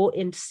to go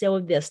and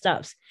sell their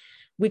stuffs.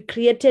 We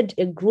created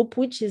a group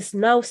which is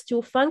now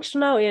still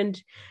functional,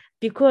 and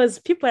because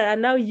people are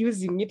now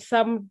using it,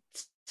 some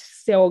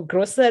sell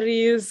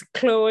groceries,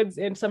 clothes,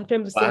 and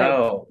sometimes say like,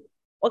 Wow.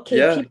 okay,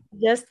 Yeah. people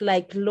just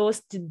like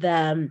lost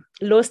the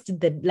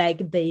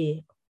like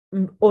the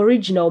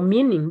original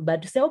meaning,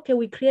 but to say, okay,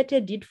 we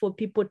created it for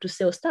people to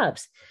sell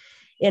stuffs.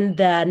 And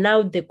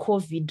now the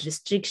COVID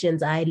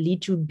restrictions are a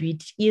little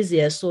bit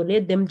easier. So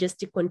let them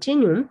just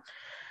continue.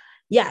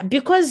 Yeah,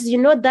 because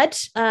that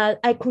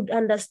I could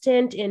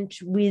understand, and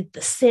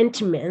with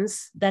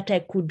sentiments that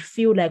I could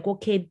feel like,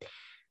 okay,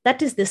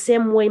 that is the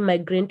same way my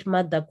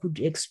grandmother could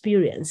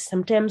experience.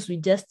 Sometimes we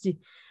just,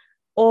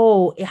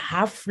 oh,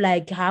 half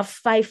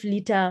 5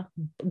 liter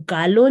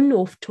gallon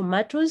of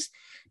tomatoes,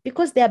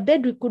 because they're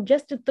bad, we could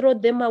just throw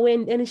them away,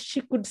 and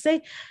she could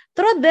say,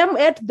 throw them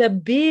at the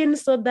bin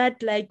so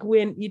that like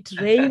when it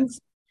rains,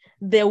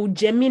 they will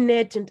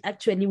germinate and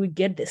actually we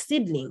get the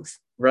seedlings.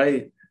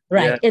 Right. Yeah.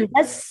 Right. And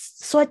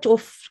that's sort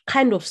of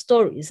kind of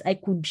stories I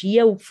could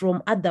hear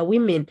from other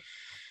women.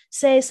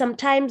 Say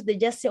sometimes they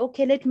just say,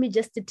 okay, let me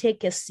just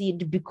take a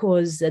seed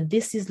because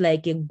this is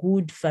like a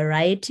good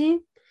variety.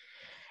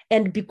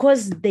 And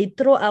because they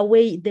throw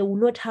away, they will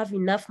not have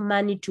enough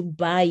money to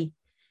buy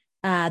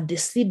the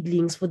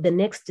seedlings for the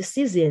next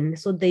season.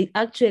 So they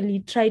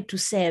actually try to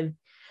save.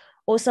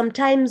 Or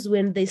sometimes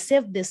when they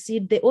save the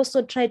seed, they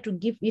also try to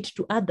give it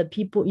to other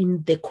people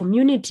in the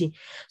community.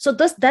 So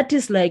that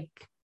is like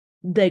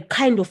the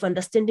kind of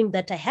understanding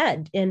that I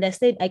had. And I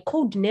said I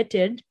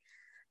coordinated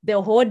the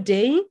whole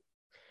day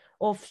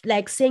of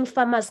like saying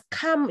farmers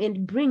come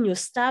and bring your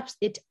stuffs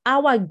at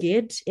our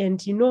gate,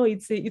 and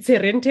it's a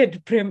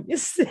rented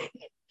premise.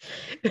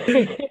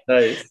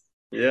 Nice.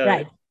 Yeah.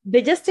 Right.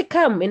 They just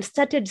come and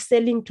started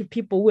selling to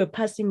people who were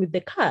passing with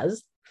the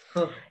cars.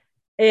 Huh.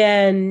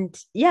 And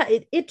yeah,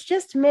 it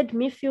just made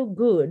me feel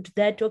good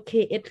that,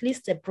 okay, at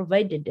least I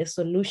provided a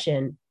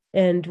solution.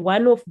 And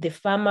one of the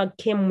farmer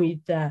came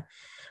with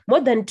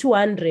more than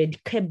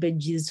 200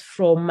 cabbages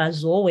from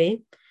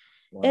Mazoe.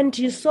 Wow. And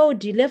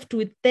he left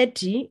with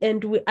 30.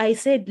 And I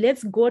said,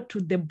 let's go to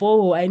the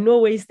borehole. I know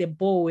where is the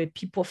borehole where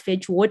people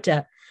fetch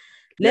water.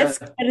 Let's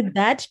carry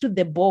that to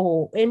the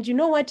borehole. And you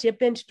know what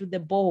happened to the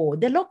borehole?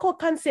 The local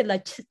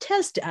councillor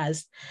tested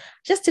us,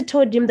 just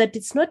told him that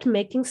it's not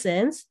making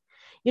sense.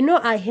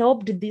 I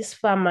helped this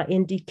farmer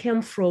and he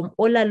came from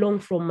all along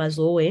from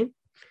Mazoe.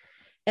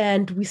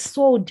 And we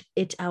sold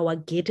at our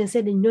gate and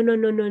said,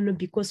 no,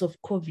 because of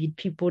COVID,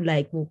 people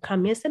will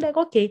come here. I said,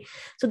 okay.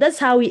 So that's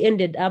how we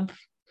ended up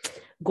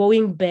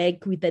going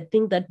back with, I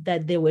think that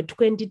there were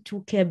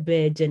 22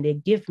 cabbage, and they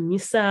gave me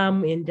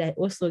some, and I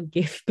also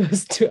gave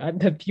those to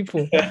other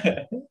people.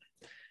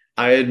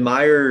 I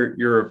admire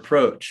your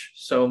approach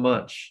so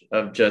much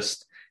of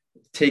just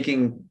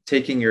taking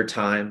your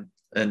time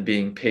and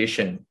being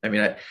patient. I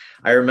mean,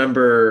 I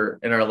remember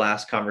in our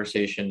last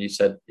conversation, you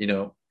said,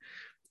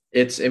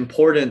 it's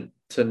important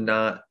to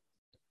not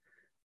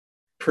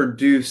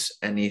produce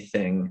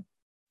anything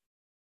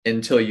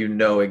until you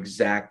know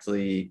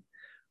exactly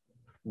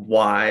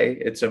why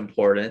it's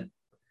important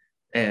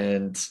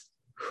and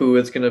who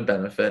it's going to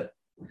benefit.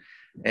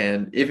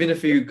 And even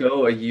if you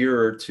go a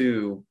year or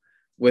two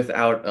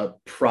without a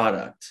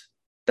product,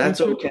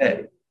 that's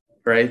okay,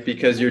 right?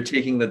 Because you're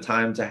taking the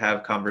time to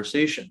have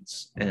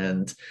conversations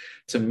and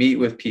to meet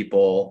with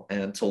people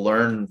and to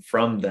learn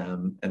from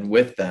them and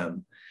with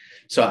them.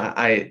 So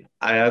I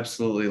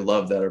absolutely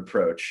love that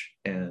approach,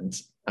 and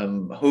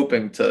I'm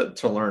hoping to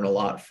learn a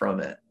lot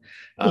from it.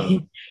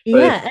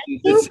 Yeah, I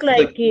think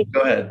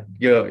go ahead,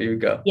 you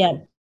go. Yeah.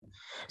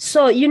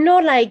 So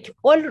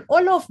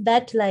all of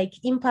that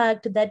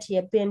impact that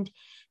happened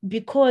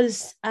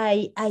because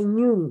I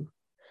knew,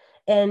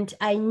 and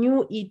I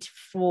knew it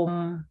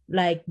from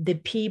the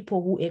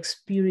people who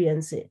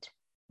experience it,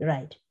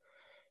 right?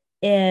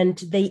 And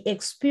they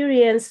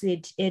experience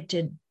it at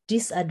a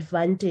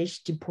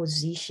disadvantaged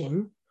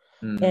position.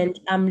 And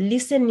I'm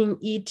listening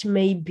it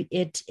maybe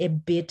at a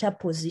better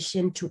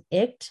position to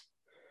act.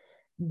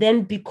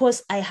 Then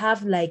because I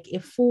have a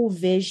full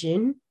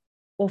version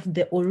of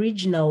the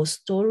original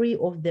story,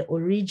 of the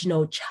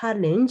original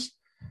challenge,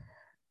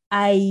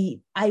 I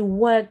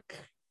work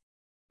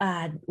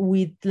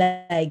with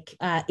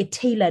a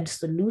tailored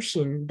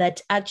solution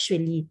that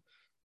actually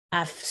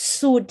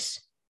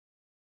suits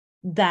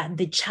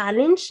the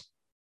challenge,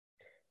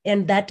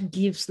 and that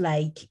gives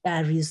a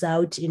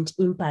result and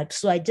impact.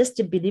 So I just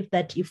believe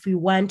that if we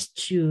want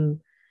to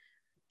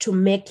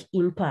make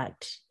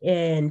impact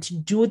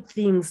and do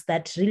things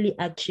that really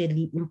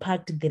actually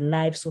impact the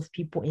lives of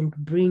people and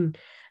bring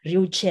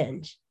real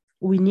change,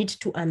 we need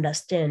to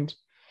understand.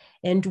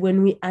 And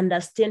when we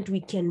understand,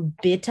 we can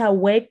better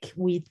work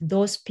with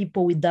those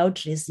people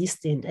without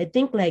resistance. I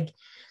think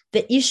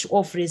the issue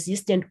of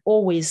resistance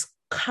always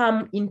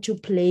come into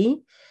play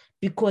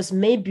because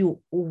maybe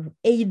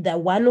either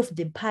one of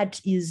the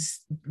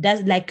parties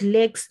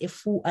lacks a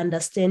full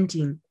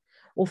understanding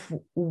of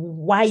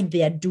why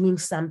they are doing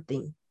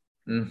something.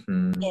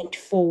 And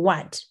for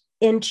what?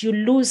 And you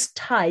lose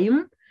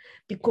time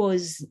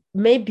because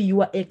maybe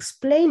you are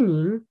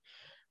explaining,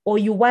 or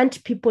you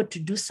want people to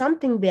do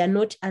something they are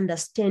not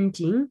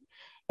understanding,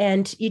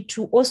 and it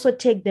will also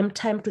take them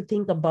time to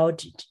think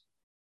about it,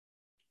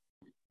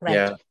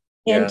 right?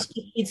 And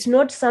if it's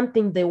not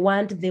something they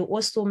want, they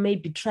also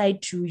maybe try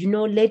to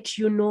let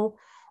you know,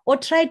 or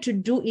try to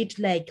do it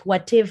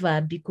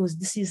whatever, because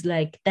this is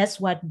that's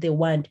what they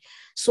want.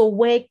 So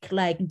work,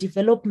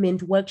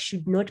 development work,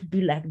 should not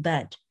be like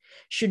that.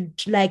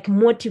 Should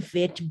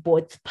motivate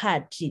both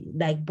parties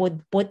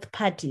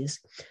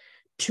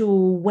to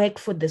work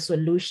for the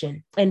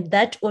solution. And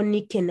that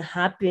only can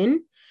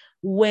happen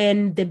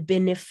when the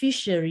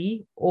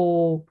beneficiary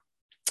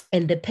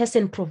and the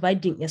person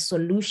providing a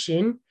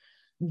solution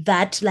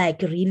that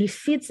really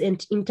fits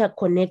and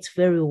interconnects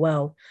very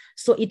well.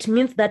 So it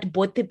means that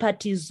both the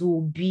parties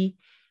will be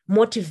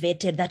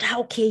motivated that,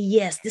 okay,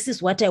 yes, this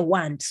is what I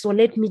want, so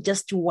let me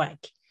just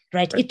work,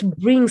 right? It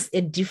brings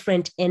a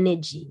different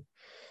energy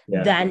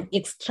than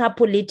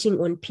extrapolating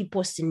on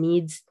people's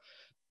needs,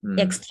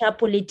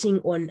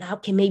 extrapolating on,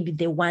 okay, maybe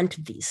they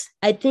want this.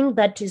 I think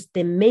that is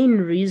the main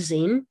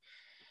reason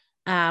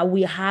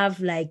we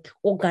have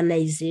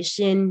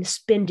organization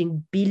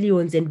spending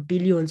billions and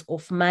billions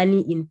of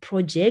money in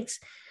projects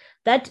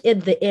that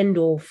at the end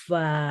of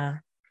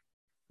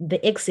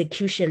the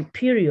execution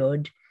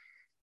period,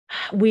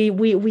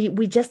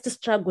 we just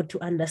struggle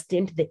to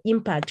understand the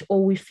impact,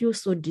 or we feel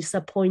so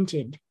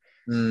disappointed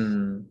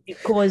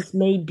because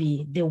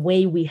maybe the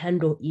way we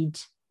handle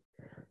it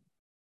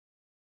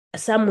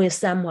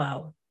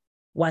somehow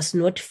was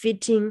not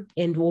fitting,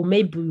 or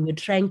maybe we were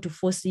trying to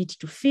force it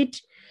to fit,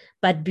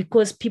 but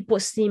because people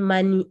see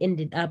money,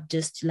 ended up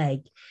just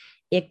like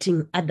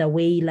acting other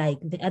way, like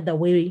the other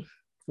way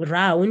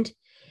around.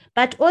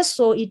 But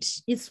also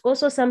it's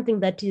also something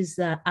that is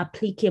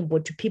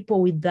applicable to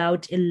people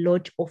without a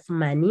lot of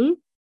money,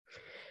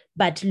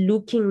 but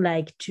looking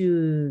like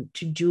to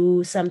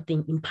do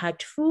something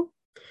impactful.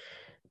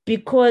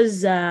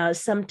 Because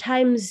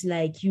sometimes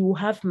like you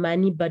have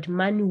money, but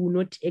money will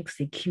not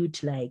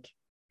execute like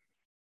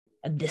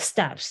the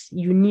steps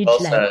you need. Well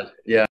said.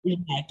 Yeah.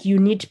 Like you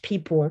need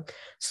people.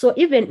 So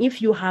even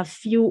if you have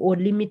few or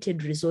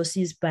limited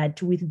resources,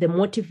 but with the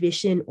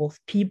motivation of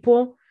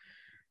people,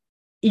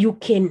 you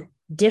can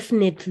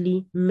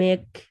definitely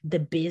make the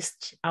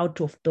best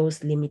out of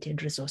those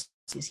limited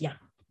resources. Yeah.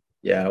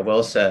 Yeah,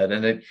 well said.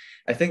 And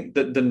I think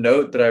the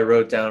note that I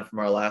wrote down from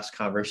our last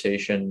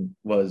conversation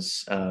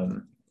was,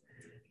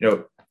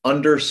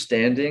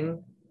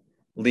 understanding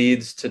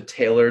leads to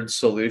tailored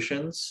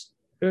solutions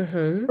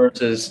Mm-hmm.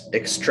 versus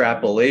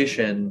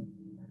extrapolation,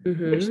 which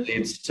Mm-hmm.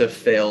 leads to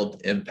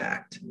failed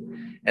impact.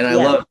 And I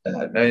Yeah. love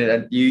that.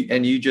 I mean,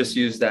 and you just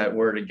used that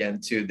word again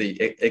too, the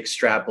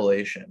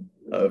extrapolation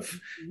of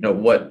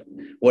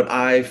what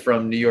I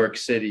from New York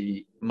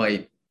City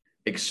might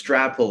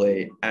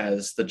extrapolate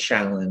as the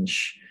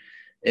challenge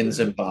in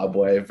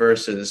Zimbabwe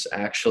versus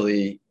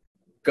actually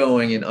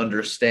going and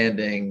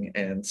understanding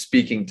and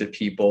speaking to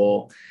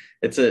people.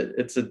 It's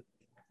a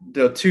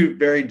two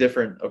very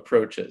different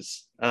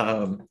approaches.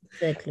 I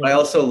Exactly.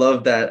 also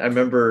love that. I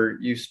remember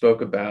you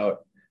spoke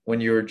about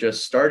when you were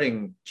just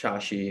starting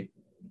Chashi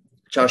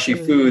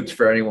Mm-hmm. Foods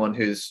for anyone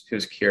who's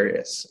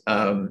curious.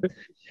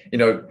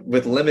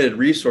 With limited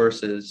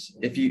resources,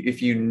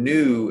 if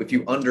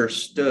you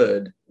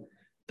understood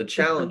the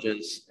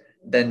challenges,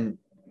 then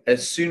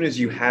as soon as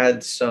you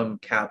had some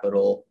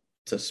capital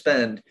to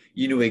spend,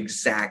 you knew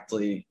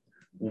exactly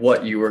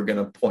what you were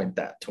going to point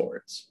that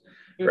towards,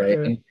 right?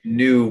 Mm-hmm. And you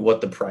knew what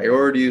the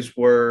priorities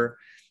were.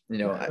 I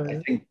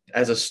Mm-hmm. think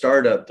as a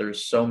startup,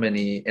 there's so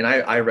many, and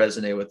I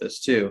resonate with this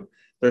too.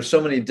 There's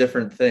so many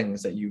different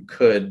things that you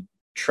could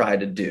try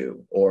to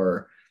do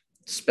or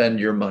spend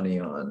your money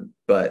on.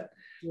 But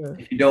Yeah.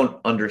 if you don't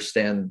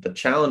understand the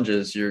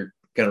challenges, you're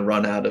going to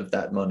run out of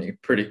that money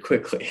pretty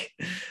quickly.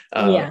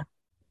 Uh, Yeah.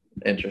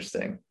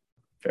 Interesting.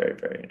 Very,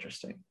 very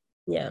interesting.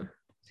 Yeah.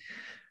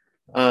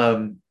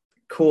 Um,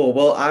 cool.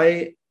 Well,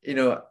 I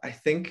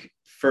think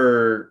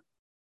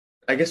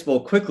I guess, well,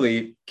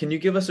 quickly, can you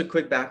give us a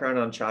quick background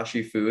on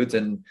Chashi Foods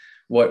and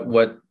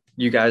what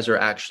you guys are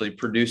actually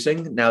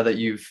producing now that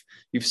you've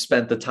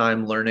spent the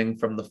time learning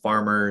from the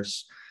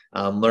farmers,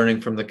 learning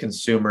from the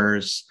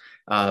consumers?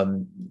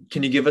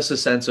 Can you give us a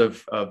sense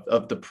of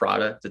the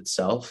product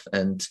itself?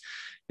 And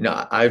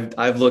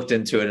I've looked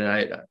into it,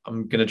 and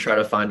I'm going to try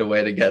to find a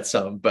way to get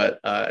some, but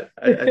I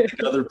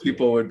think other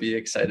people would be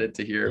excited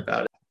to hear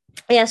about it.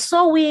 Yeah,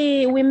 so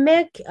we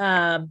make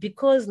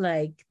because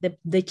like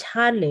the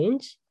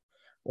challenge,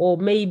 or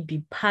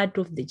maybe part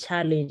of the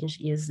challenge,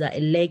 is a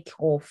lack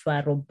of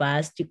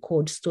robust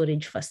cold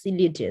storage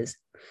facilities.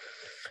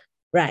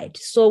 Right.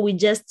 So we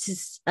just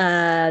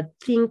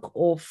think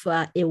of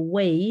a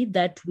way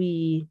that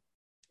we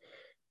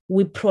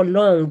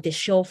prolong the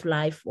shelf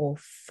life of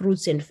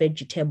fruits and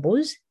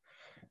vegetables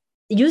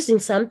using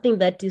something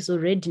that is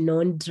already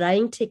known.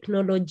 Drying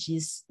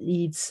technologies,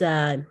 it's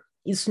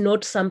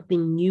not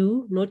something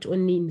new, not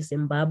only in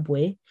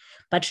Zimbabwe,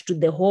 but to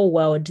the whole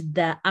world.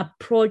 The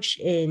approach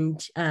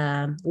and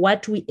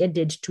what we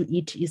added to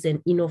it is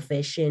an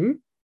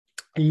innovation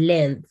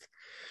length.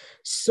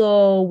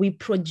 So we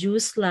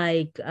produce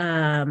like,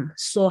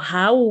 so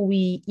how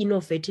we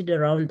innovated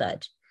around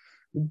that,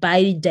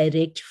 buy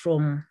direct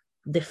from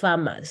the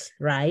farmers,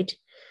 right?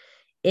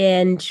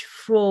 And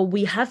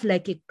we have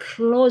like a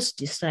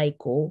closed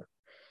cycle.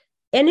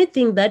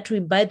 Anything that we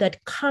buy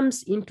that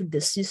comes into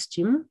the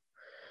system,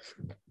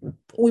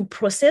 we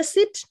process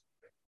it.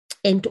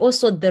 And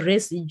also the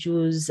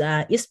residues,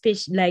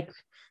 especially like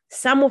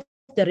some of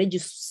the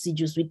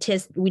residues,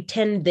 we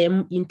turn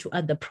them into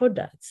other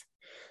products.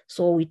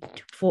 So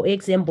for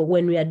example,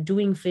 when we are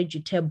doing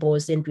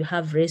vegetables and we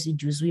have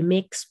residues, we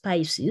make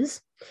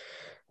spices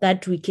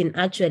that we can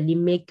actually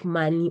make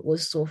money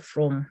also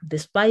from the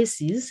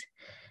spices,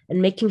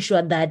 and making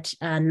sure that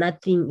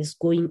nothing is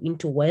going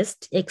into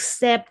waste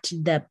except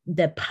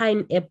the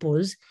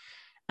pineapples.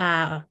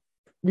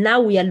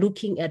 Now we are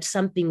looking at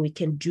something we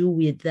can do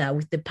with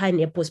the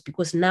pineapples,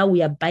 because now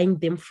we are buying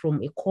them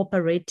from a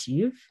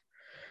cooperative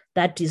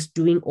that is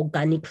doing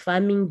organic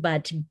farming.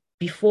 But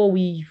before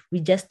we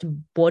just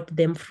bought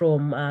them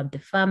from the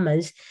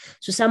farmers,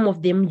 so some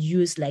of them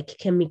use like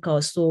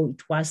chemicals, so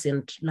it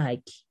wasn't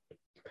like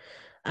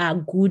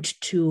good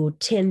to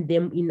turn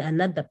them in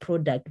another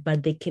product.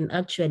 But they can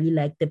actually,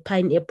 like the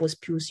pineapples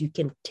peels, you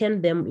can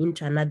turn them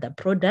into another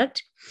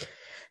product.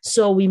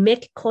 So we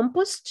make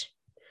compost,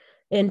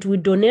 and we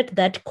donate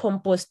that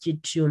compost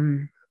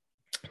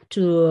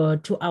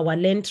to our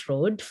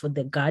landlord for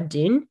the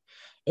garden.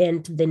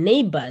 And the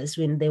neighbors,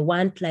 when they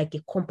want like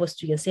a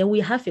compost, you can say, we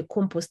have a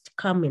compost,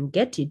 come and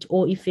get it.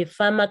 Or if a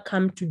farmer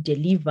come to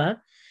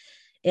deliver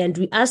And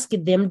we ask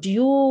them, do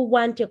you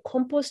want a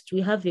compost?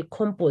 We have a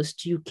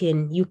compost you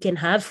can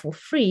have for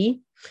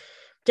free.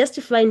 Just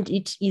to find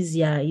it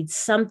easier. It's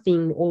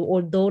something,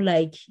 although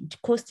like it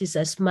costs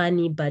us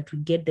money, but we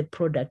get the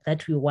product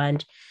that we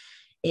want.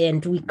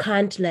 And we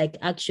can't like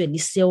actually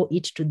sell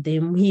it to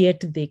them,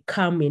 yet they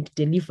come and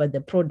deliver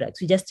the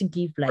products. We just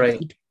give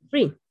like it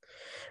free.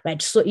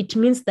 Right. So it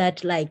means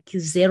that like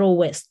zero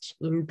waste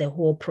in the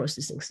whole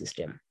processing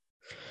system.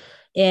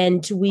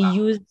 And we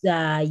use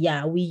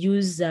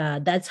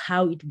that's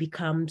how it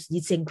becomes,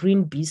 it's a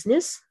green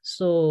business.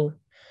 So,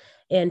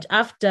 and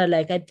after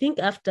like, I think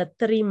after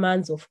 3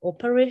 months of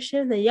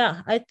operation,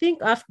 I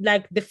think after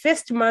like the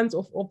first month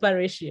of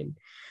operation,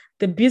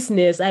 the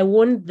business, I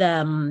won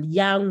the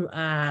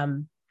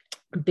young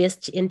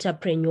best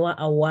entrepreneur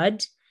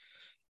award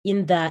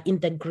in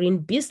the green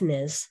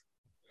business.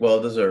 Well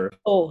deserved.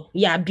 Oh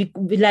yeah,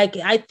 like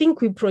I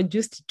think we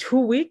produced 2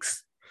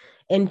 weeks,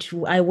 and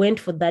I went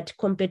for that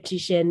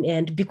competition,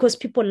 and because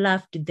people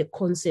loved the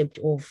concept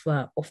of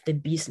the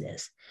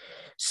business.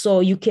 So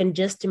you can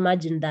just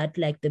imagine that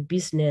like the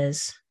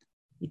business,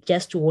 it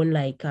just won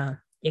like a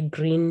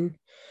green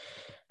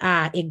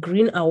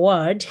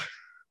award,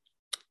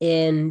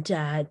 and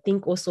I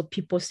think also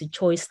People's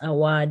Choice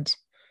Award,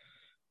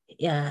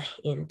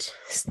 and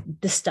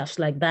the stuff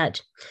like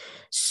that.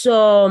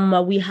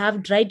 So we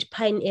have dried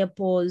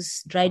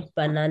pineapples, dried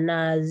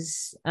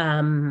bananas,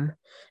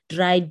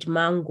 dried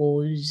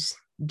mangoes,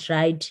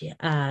 dried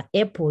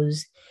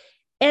apples.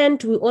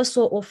 And we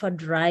also offer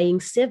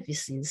drying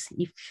services.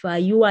 If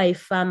you are a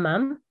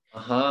farmer,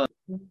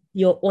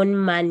 your own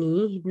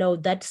money, now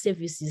that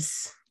service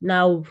is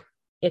now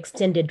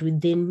extended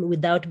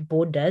without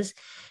borders,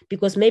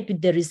 because maybe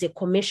there is a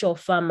commercial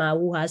farmer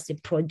who has the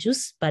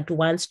produce but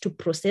wants to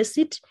process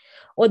it,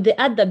 or the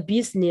other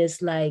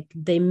business, like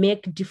they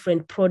make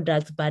different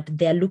products but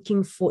they're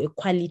looking for a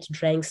quality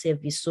drying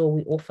service. So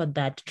we offer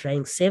that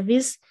drying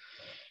service.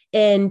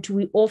 And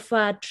we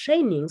offer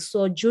training.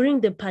 So during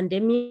the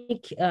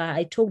pandemic,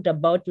 I talked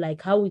about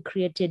like how we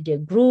created a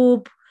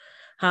group,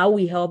 how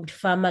we helped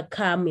farmers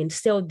come and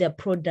sell their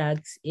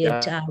products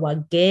at our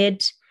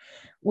gate.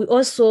 We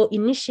also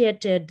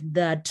initiated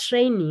the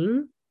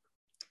training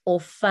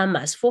of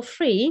farmers for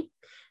free,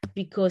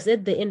 because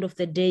at the end of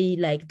the day,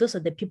 like those are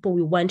the people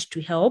we want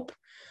to help.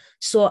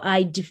 So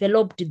I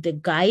developed the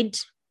guide,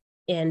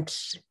 and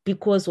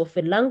because of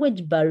a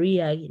language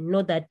barrier, you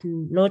know that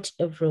not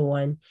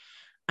everyone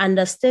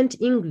understand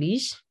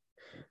English.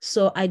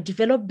 So I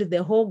developed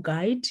the whole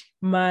guide.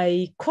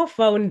 My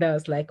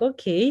co-founders like,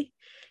 okay,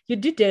 you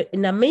did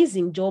an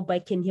amazing job. I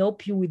can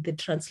help you with the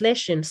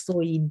translation. So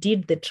he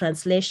did the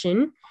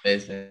translation.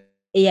 Amazing.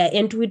 Yeah,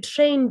 and we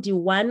trained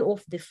one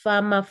of the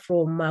farmer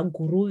from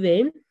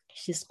Guruve.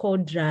 She's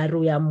called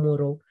Roya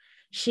Muro.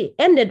 She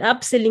ended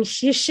up selling,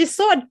 she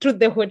sold to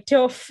the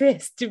hotel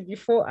first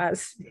before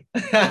us.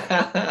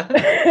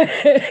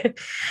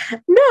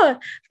 No,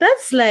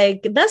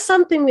 that's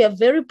something we are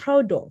very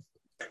proud of.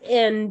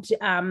 And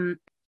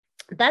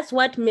that's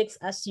what makes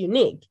us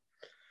unique.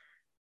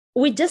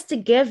 We just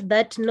gave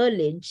that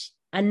knowledge,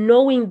 and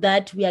knowing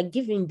that we are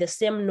giving the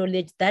same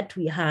knowledge that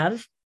we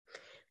have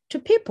to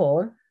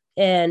people,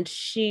 and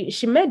she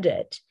made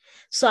it.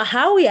 So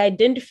how I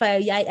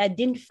identified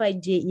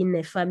in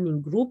a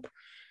farming group.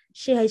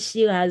 She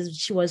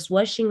was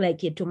washing like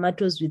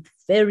tomatoes with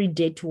very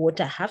dirty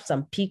water. I have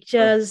some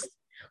pictures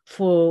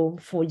for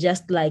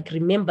just like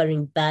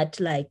remembering that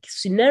like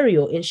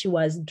scenario, and she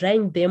was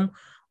drying them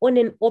on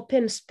an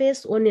open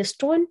space on a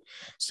stone.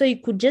 So you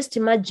could just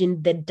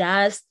imagine the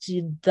dust,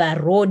 the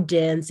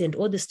rodents, and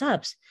all the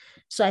stuff.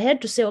 So I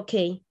had to say,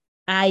 okay,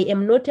 I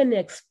am not an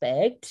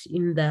expert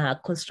in the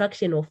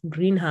construction of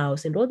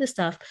greenhouse and all the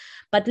stuff,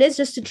 but let's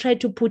just try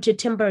to put a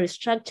temporary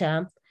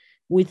structure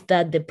with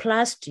the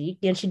plastic.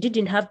 And she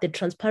didn't have the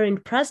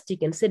transparent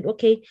plastic, and said,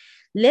 okay,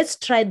 let's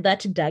try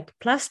that dark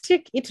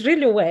plastic. It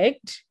really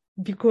worked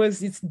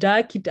because it's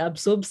dark. It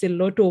absorbs a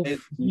lot of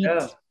heat.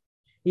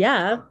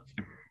 Yeah.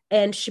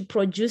 And she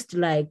produced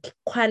like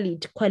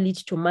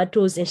quality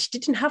tomatoes, and she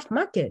didn't have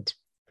market.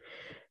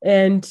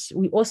 And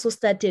we also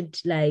started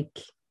like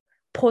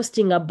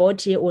posting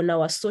about it on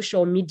our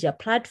social media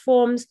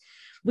platforms.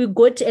 We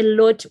got a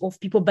lot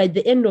of people. By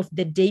the end of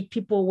the day,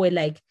 people were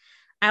like,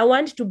 I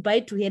want to buy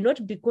to here,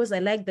 not because I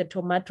like the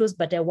tomatoes,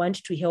 but I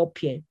want to help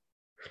here.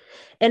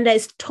 And I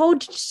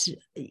told,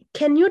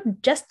 can you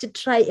just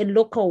try a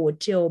local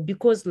hotel?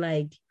 Because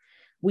like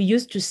we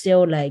used to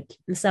sell like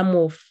in some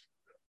of,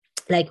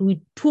 like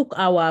we took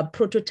our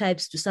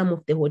prototypes to some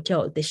of the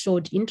hotels. They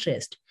showed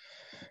interest.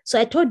 So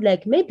I thought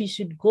like maybe you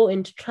should go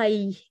and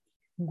try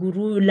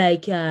Guru,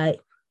 like a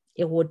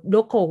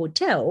local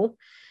hotel.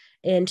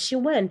 And she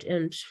went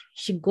and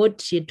she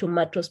got her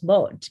tomatoes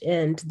bought.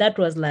 And that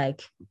was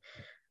like,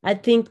 I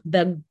think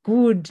the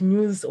good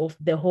news of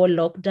the whole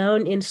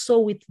lockdown. And so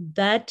with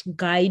that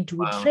guide,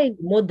 we trained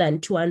more than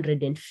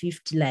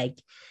 250 like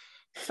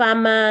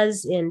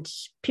farmers, and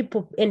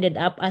people ended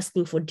up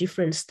asking for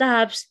different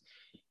stuffs.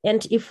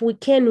 And if we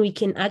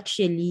can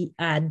actually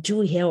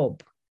do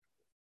help.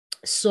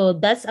 So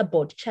that's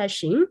about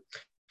Chashing.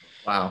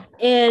 Wow.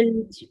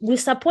 And we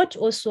support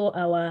also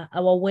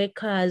our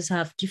workers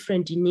have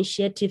different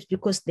initiatives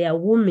because they are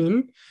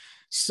women.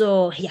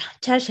 So yeah,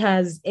 church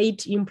has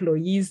 8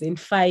 employees and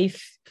five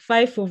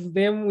of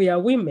them we are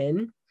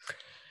women.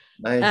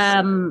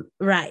 Nice.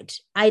 Right.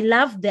 I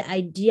love the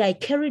idea. I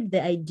carried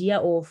the idea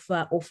of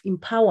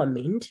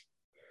empowerment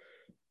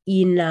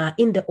in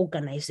the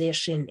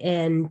organization,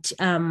 and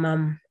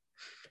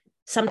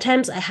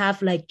sometimes I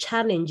have like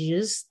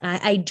challenges.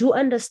 I do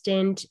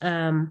understand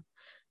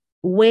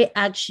where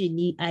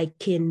actually I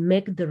can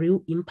make the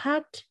real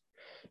impact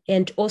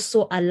and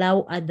also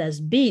allow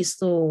others be.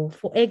 So,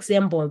 for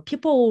example,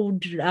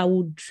 I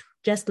would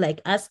just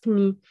like ask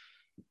me,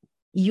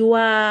 you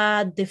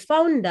are the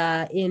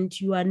founder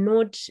and you are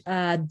not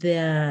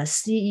the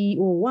CEO.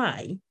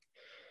 Why?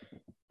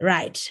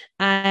 Right.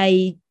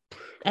 I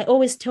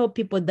always tell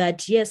people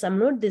that yes, I'm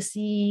not the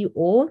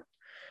CEO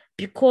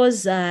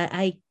because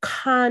I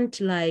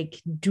can't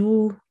like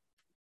do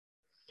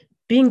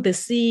being the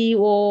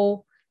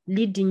CEO,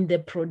 leading the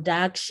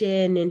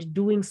production and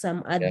doing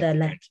some Yeah. other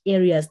like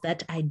areas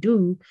that I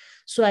do.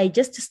 So I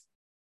just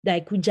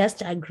like we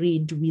just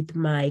agreed with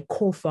my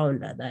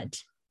co-founder that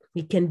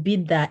we can be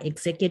the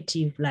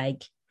executive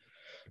like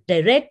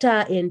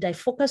director, and I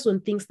focus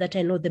on things that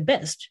I know the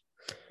best.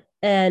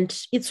 And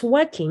it's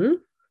working.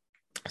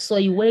 So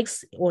he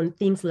works on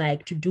things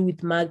like to do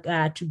with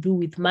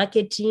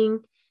marketing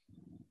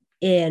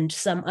and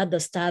some other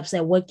stuff.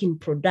 I work in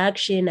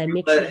production. I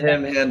make sure Let that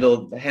him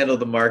handle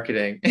the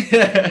marketing.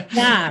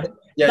 yeah.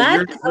 Yeah,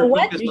 But you're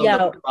what focused on the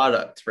yeah,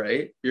 product,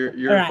 right? Your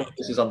right.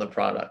 focus is on the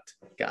product.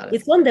 Got it.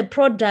 It's on the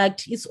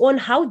product, it's on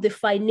how the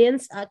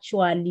finance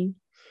actually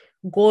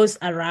goes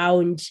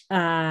around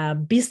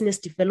business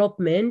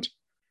development.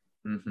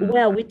 Mm-hmm.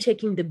 Where are we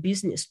taking the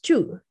business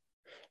to?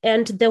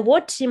 And the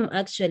whole team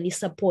actually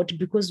support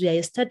because we are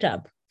a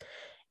startup.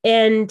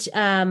 And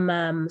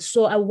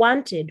so I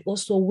wanted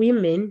also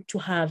women to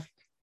have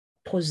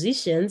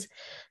positions.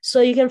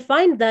 So you can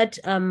find that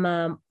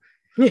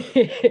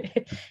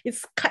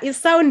it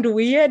sounds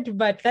weird,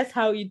 but that's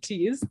how it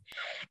is.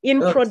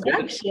 In Oh, that's good.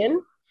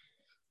 production,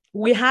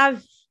 we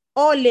have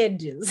all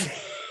ladies.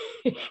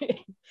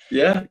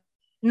 Yeah.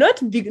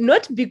 Not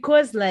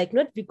because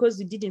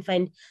we didn't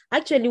find.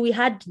 Actually, we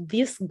had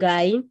this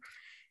guy.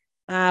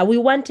 We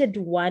wanted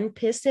one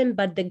person,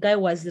 but the guy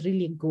was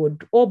really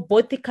good. Or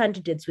both the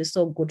candidates were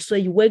so good. So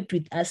he worked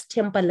with us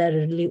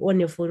temporarily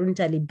on a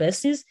voluntary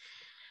basis.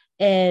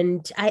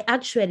 And I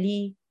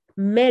actually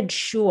made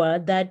sure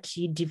that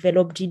he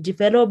developed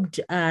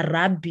a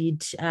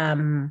rabbit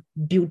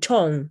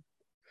biltong.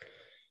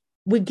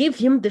 We give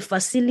him the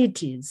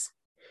facilities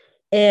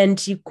and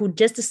he could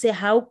just say,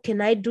 how can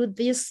I do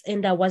this?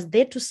 And I was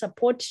there to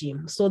support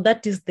him. So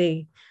that is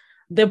the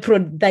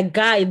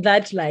guy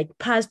that like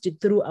passed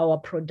through our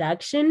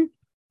production,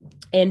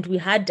 and we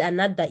had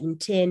another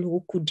intern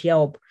who could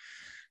help.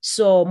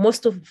 So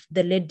most of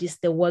the ladies,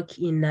 they work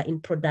in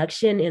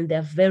production and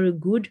they're very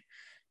good.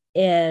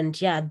 And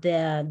yeah,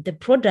 the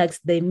products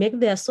they make,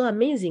 they are so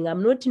amazing.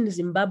 I'm not in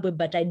Zimbabwe,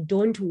 but I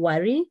don't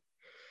worry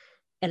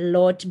a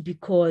lot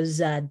because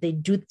they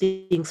do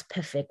things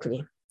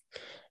perfectly.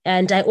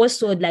 And I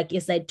also, like,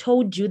 as I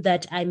told you,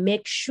 that I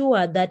make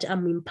sure that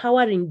I'm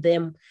empowering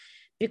them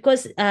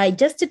because I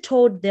just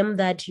told them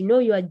that,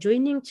 you are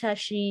joining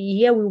Chashi.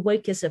 Here we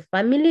work as a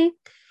family.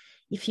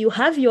 If you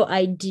have your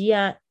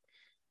idea,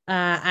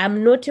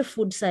 I'm not a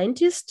food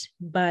scientist,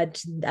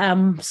 but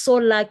I'm so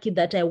lucky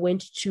that I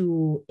went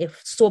to a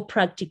so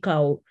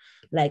practical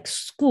like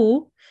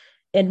school.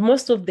 And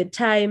most of the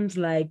times,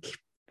 like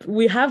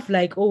we have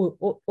like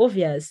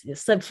obvious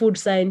some food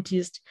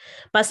scientists,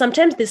 but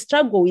sometimes they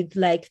struggle with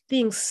like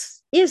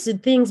easy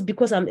things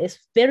because I'm a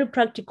very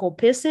practical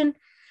person.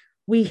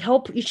 We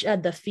help each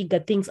other figure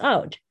things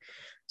out.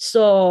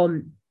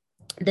 So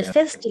the Yeah.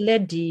 first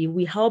lady,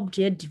 we helped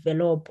her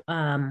develop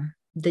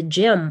the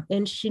jam,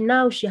 and she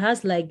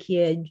has like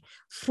a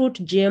fruit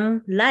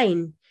jam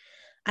line.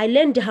 I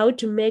learned how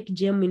to make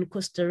jam in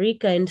Costa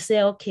Rica and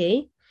say,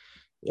 okay,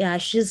 yeah,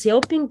 she's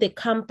helping the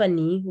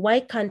company.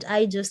 Why can't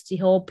I just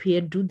help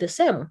her do the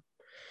same?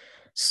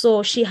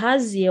 So she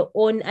has her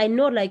own. I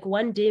know like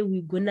one day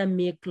we're gonna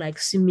make like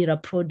similar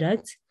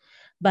products,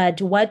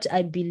 but what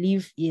I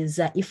believe is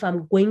if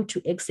I'm going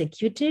to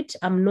execute it,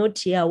 I'm not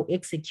here, I'll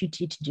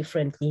execute it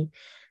differently.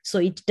 So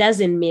it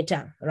doesn't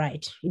matter,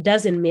 right? It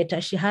doesn't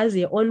matter. She has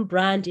her own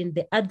brand, and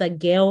the other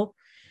girl,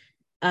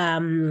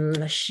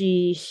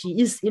 she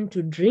is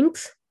into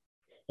drinks.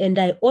 And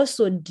I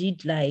also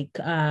did like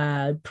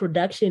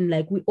production,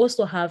 like we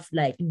also have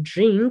like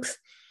drinks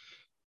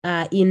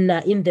in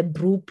the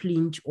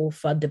blueprint of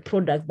the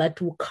product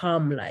that will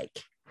come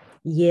like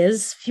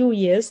few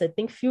years, I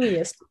think few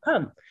years to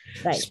come.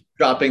 Right. Just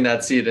dropping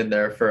that seed in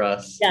there for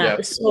us. Yeah. Yeah.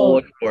 We'll So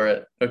look for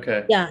it.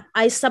 Okay. yeah,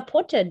 I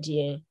supported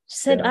you.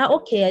 Said, Yeah.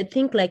 okay, I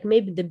think like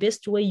maybe the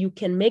best way you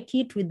can make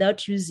it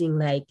without using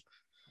like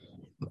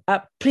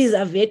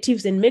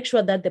preservatives, and make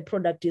sure that the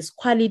product is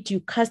quality.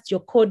 You cast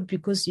your code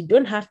because you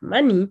don't have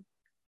money.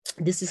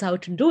 this is how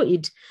to do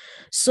it.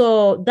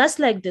 So that's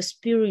like the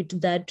spirit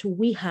that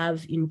we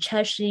have in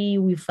Chashi.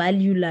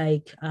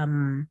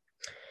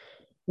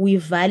 We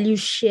value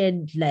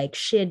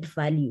shared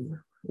value,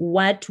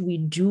 what we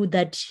do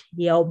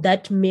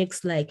that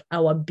makes like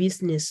our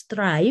business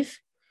thrive,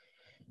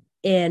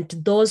 and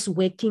those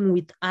working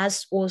with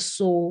us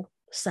also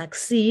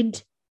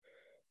succeed,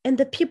 and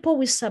the people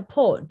we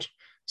support.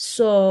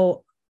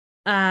 So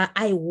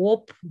I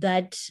hope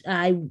that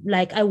I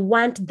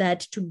want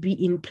that to be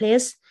in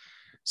place,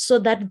 so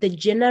that the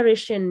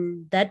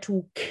generation that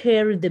will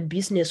carry the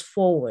business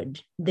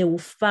forward, they will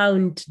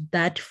found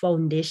that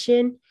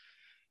foundation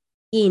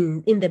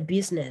in the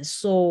business.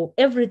 So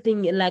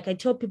everything, like I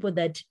tell people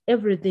that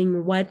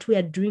everything what we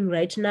are doing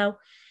right now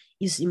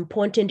is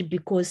important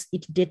because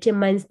it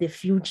determines the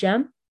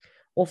future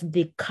of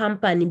the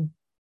company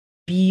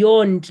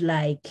beyond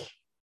like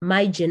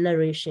my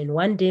generation.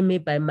 One day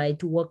maybe I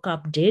might wake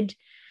up dead,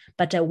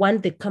 but I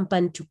want the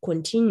company to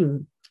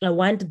continue. I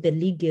want the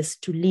legacy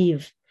to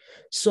live.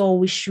 So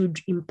we should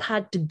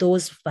impact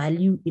those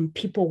value in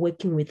people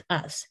working with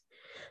us,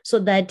 so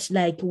that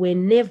like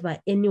whenever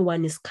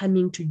anyone is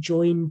coming to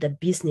join the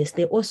business,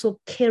 they also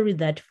carry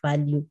that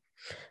values.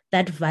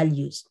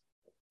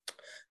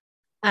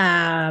 We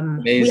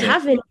Amazing.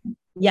 have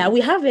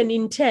an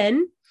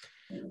intern.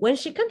 When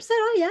she comes, said,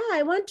 "Oh yeah,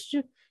 I want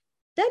to."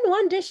 Then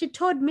one day she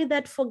told me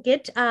that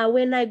forget.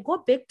 When I go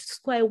back to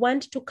school, I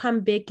want to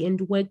come back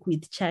and work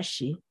with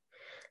Chashi.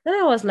 Then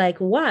I was like,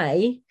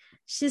 why?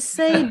 She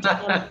said,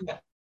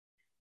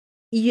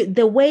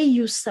 the way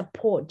you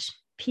support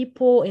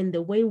people and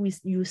the way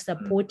you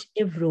support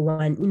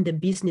everyone in the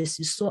business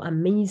is so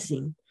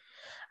amazing.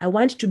 I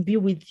want to be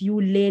with you,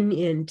 learn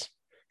and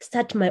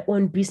start my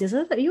own business.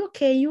 I thought, you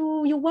okay?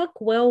 You work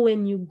well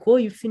when you go,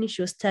 you finish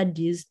your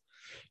studies.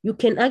 You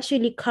can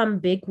actually come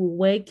back, we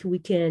work, we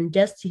can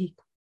just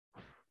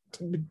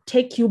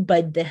take you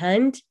by the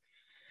hand,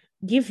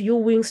 give you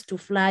wings to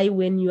fly.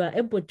 When you are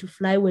able to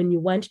fly, when you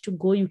want to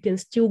go, you can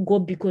still go,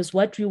 because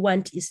what we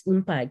want is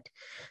impact.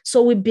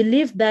 So we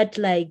believe that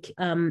like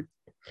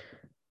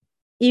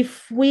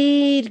if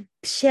we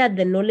share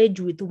the knowledge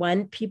with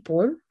one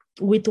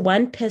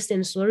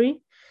person,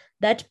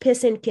 that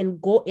person can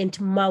go and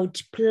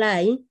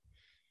multiply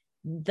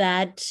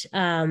that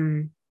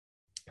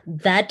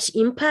that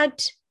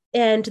impact,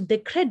 and the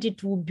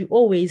credit will be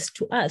always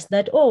to us,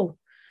 that oh,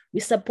 we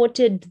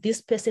supported this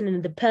person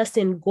and the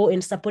person go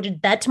and supported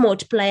that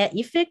multiplier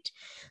effect.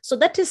 So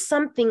that is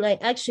something I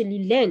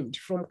actually learned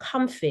from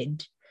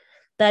Comfort,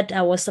 that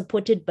I was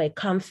supported by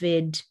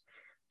Comfort,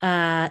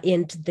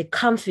 and the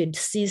Comfort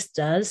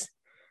sisters.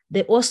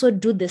 They also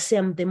do the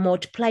same. They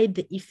multiply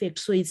the effect.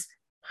 So it's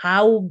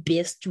how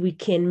best we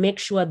can make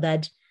sure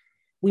that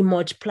we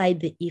multiply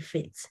the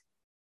effects.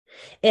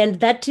 And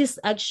that is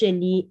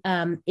actually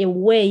a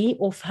way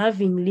of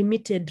having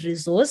limited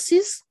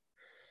resources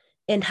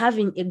and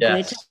having a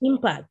greater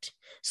impact.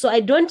 So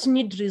I don't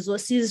need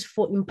resources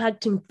for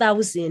impacting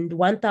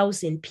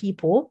 1,000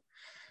 people.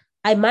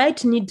 I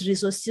might need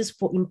resources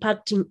for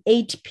impacting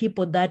 8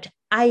 people that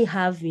I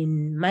have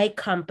in my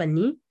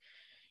company.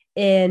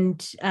 And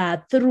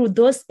through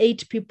those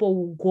 8 people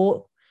will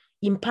go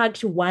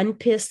impact 1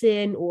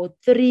 person or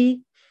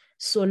 3.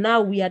 So now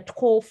we are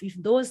 12. If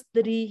those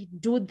 3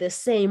 do the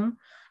same,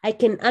 I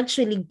can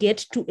actually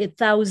get to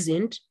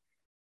 1,000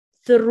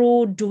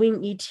 through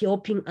doing it,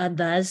 helping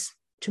others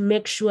to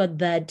make sure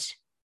that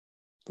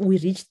we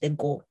reach the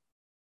goal.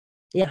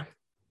 Yeah.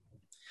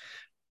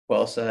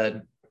 Well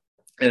said.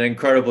 And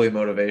incredibly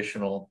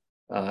motivational.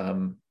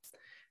 And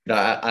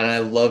I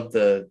love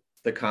the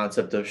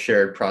concept of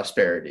shared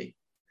prosperity.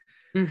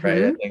 Mm-hmm.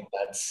 Right. I think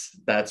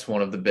that's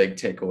one of the big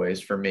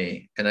takeaways for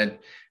me. And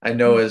I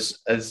know as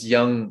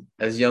young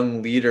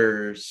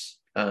leaders,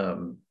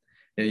 young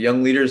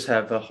leaders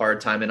have a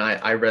hard time, and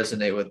I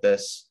resonate with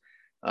this,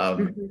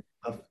 of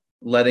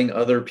letting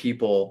other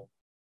people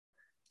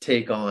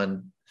take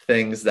on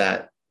things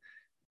that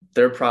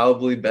they're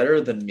probably better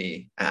than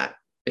me at,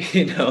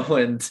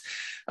 and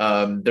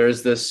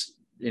there's this,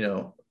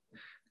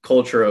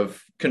 culture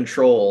of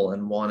control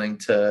and wanting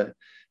to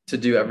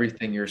do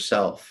everything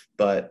yourself,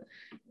 but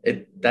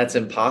that's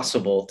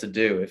impossible to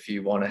do if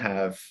you want to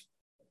have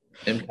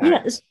impact.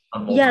 Yes.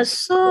 Yeah.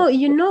 So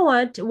you know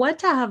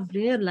what I have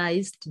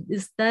realized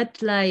is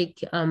that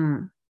like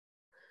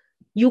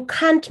you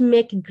can't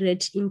make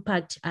great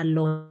impact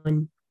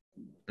alone.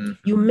 Mm-hmm.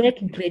 You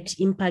make great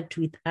impact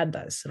with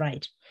others,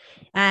 right?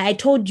 I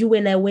told you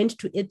when I went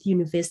to Earth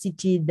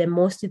University, the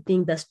most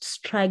thing that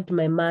struck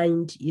my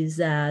mind is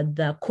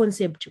the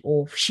concept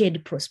of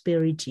shared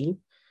prosperity.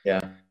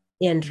 Yeah.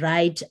 And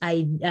right,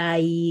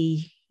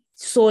 I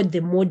saw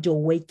the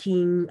model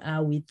working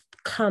with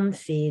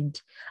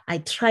Comfort. I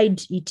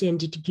tried it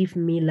and it gave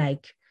me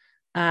like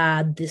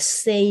the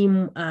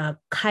same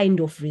kind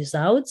of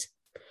results.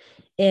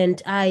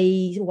 And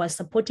I was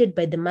supported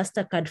by the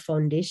MasterCard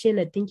Foundation.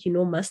 I think you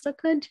know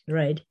MasterCard,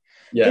 right?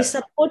 Yes. They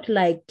support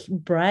like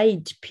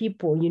bright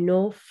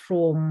people,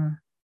 from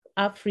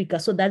Africa,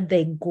 so that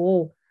they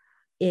go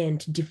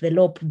and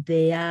develop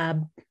their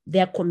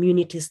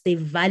communities. They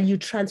value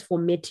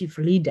transformative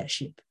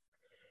leadership,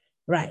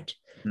 right?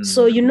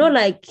 So,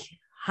 like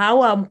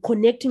how I'm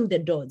connecting the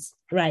dots,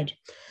 right?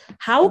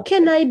 How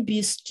can I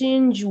be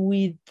stingy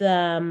with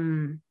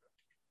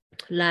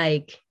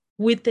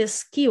with a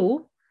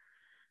skill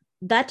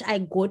that I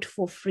got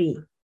for free?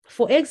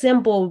 For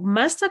example,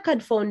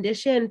 MasterCard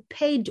Foundation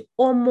paid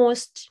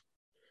almost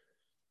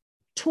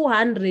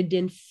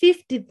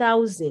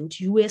 250,000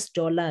 US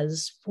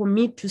dollars for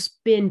me to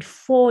spend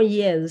 4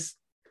 years,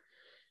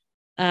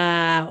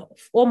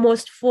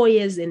 almost 4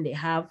 years and a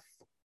half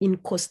in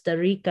Costa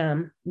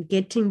Rica,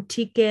 getting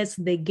tickets.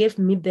 They gave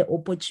me the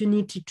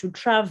opportunity to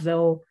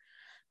travel,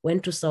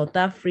 went to South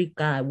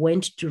Africa,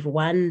 went to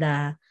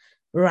Rwanda,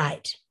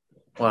 right?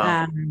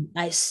 Wow.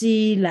 I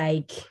see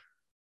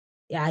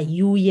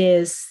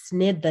US,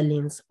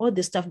 Netherlands, all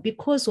the stuff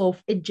because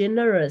of a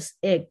generous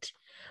act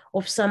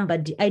of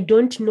somebody. I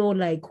don't know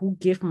who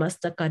gave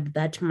MasterCard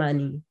that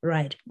money,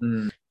 right?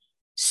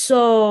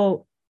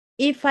 So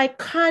if I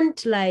can't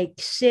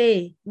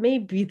say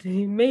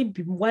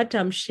maybe what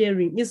I'm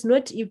sharing is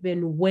not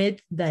even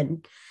worth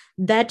than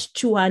that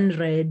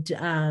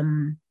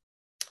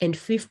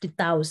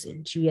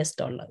 250,000 US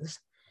dollars.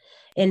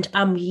 And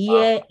I'm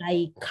here, wow.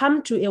 I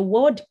come to a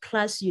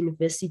world-class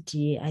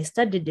university. I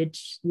studied at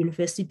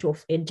University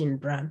of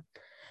Edinburgh.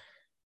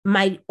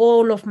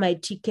 All of my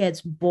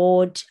tickets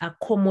bought,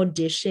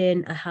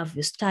 accommodation, I have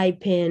a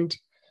stipend.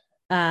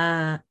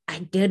 I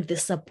get the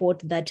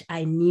support that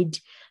I need.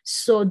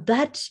 So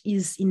that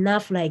is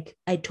enough. Like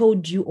I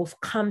told you of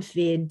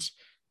Comfort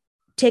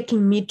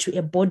taking me to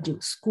a boarding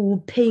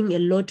school, paying a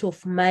lot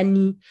of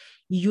money,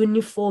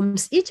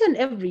 uniforms. Each and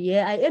every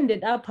year, I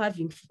ended up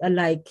having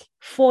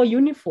 4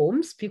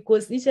 uniforms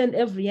because each and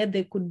every year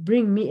they could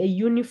bring me a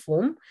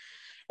uniform.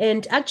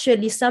 And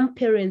actually, some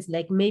parents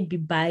maybe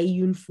buy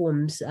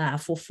uniforms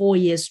for 4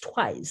 years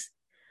twice.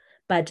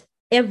 But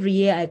every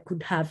year I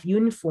could have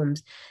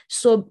uniforms.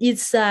 So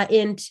it's,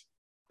 and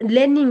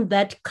learning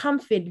that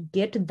Comfort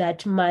get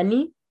that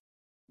money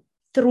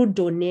through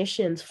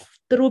donations,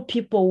 through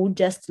people who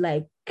just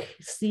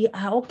see,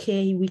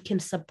 okay, we can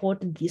support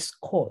this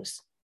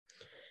cause.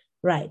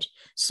 Right.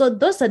 So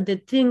those are the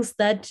things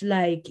that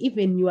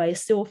even you are a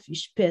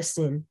selfish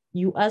person,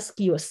 you ask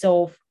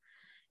yourself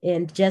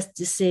and just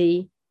to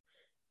say,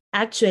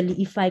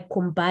 actually, if I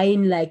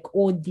combine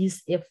all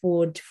this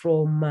effort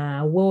from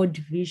World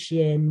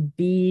Vision,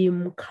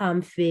 Beam,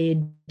 Comfort,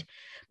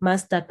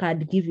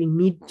 MasterCard giving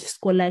me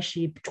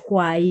scholarship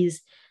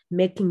twice,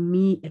 making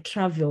me a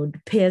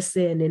traveled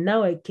person, and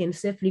now I can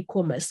safely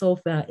call myself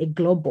a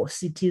global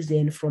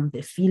citizen from the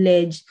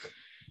village,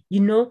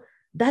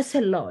 that's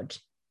a lot.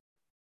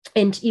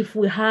 And if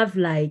we have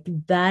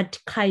that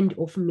kind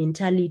of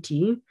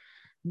mentality,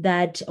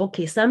 that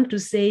okay, some to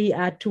say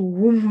to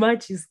whom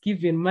much is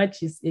given,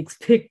 much is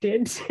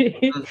expected.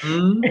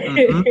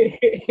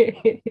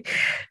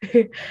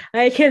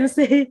 I can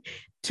say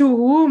to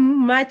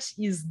whom much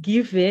is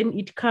given,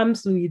 it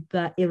comes with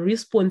a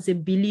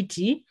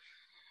responsibility,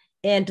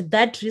 and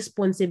that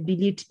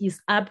responsibility is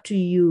up to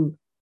you,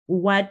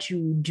 what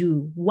you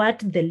do, what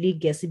the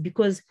legacy,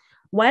 because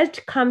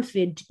what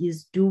Comfort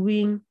is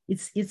doing,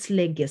 its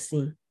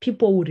legacy.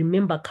 People will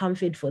remember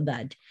Comfort for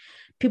that.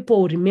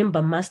 People will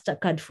remember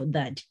MasterCard for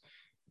that.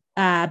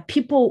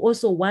 People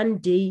also one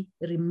day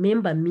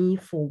remember me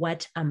for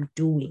what I'm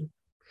doing.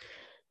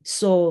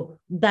 So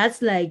that's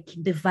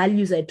the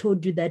values I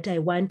told you that I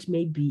want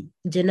maybe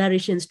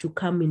generations to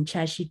come in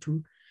Chashi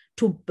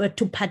to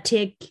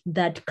partake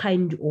that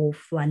kind of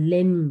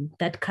learning,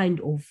 that kind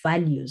of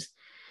values.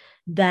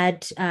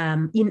 That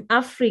in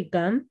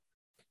Africa,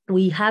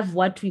 we have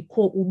what we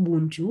call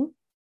Ubuntu,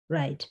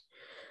 right?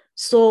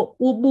 So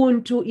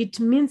Ubuntu, it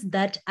means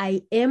that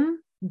I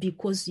am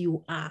because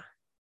you are.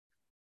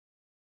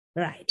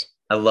 Right.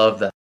 I love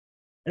that.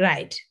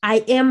 Right.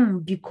 I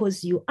am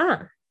because you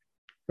are.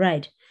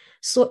 Right.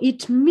 So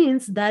it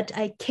means that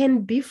I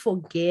can be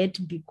forget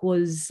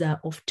because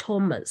of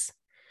Thomas.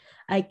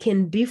 I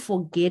can be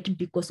forget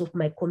because of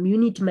my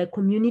community. My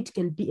community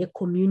can be a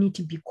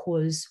community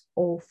because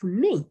of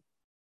me.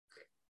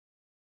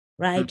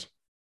 Right. Mm-hmm.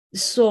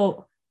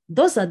 So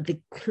those are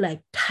the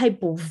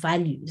type of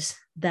values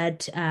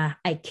that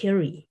I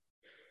carry.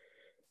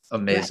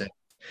 Amazing. Right?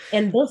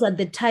 And those are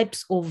the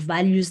types of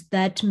values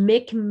that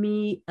make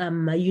me,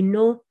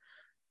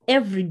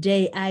 every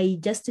day I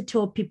just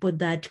tell people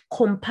that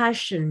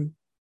compassion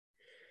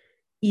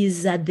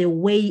is the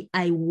way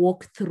I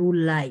walk through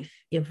life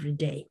every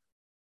day.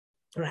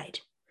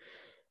 Right.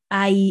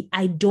 I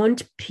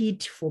don't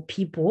pity for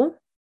people.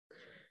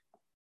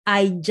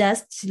 I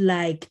just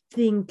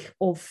think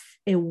of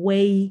a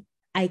way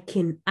I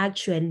can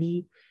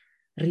actually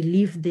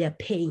relieve their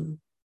pain.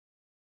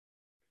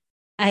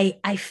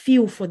 I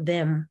feel for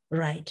them,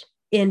 right?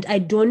 And I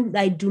do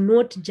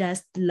not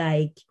just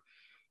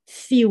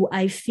feel,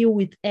 I feel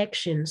with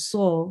action.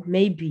 So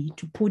maybe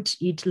to put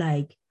it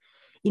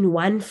in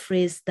one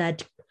phrase,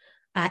 that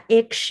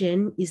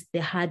action is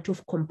the heart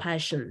of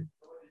compassion.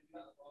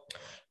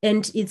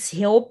 and it's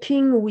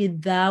helping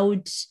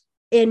without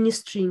any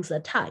strings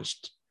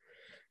attached.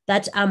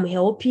 That I'm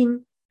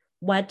helping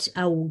what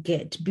I will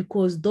get,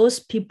 because those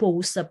people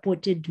who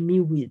supported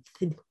me with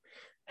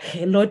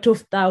a lot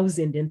of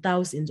thousands and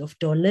thousands of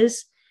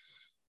dollars,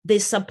 they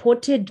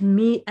supported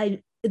me.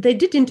 They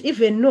didn't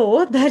even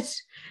know that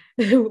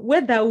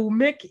whether I will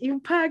make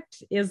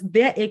impact as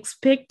they're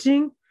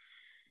expecting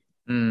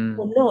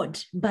or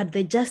not, but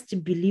they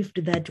just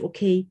believed that,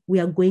 okay, we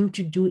are going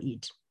to do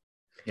it.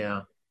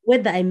 Yeah.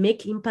 Whether I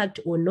make impact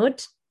or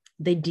not,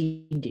 they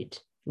did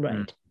it.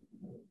 Right.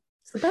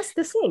 So that's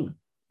the same.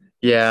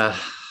 Yeah.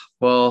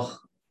 Well,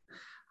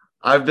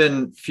 I've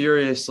been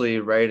furiously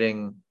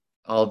writing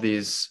all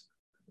these.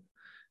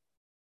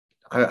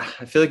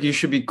 I feel like you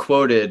should be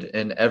quoted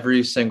in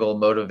every single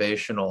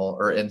motivational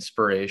or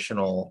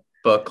inspirational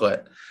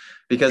booklet,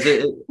 because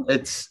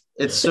it's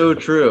so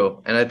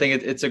true. And I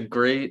think it's a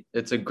great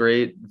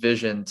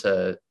vision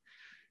to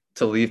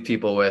leave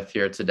people with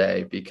here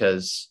today,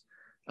 because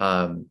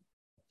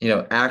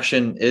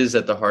action is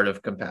at the heart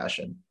of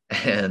compassion.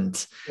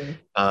 And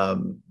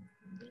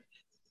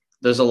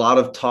there's a lot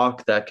of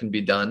talk that can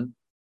be done.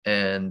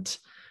 And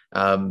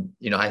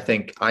I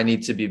think I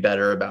need to be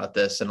better about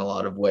this in a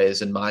lot of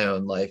ways in my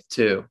own life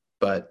too.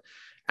 But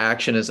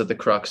action is at the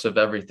crux of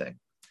everything.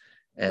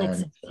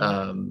 And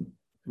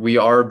we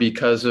are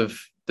because of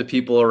the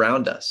people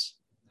around us.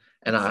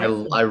 And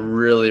I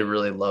really,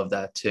 really love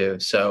that too.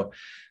 So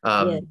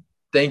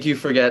thank you,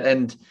 Forget.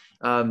 And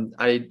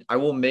I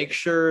will make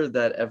sure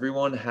that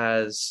everyone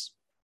has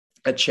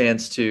a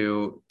chance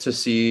to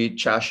see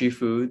Chashi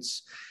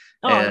Foods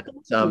and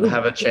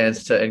have a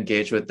chance to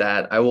engage with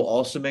that. I will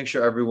also make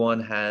sure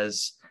everyone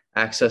has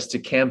access to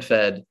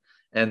CamFed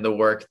and the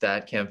work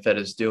that CamFed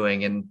is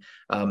doing. And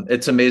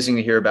it's amazing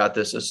to hear about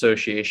this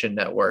association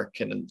network.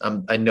 And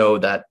I know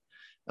that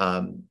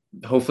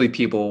hopefully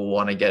people will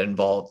want to get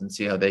involved and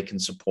see how they can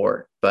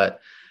support. But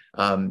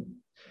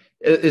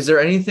is there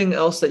anything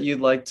else that you'd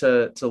like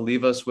to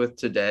leave us with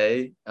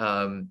today?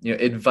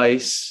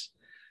 Advice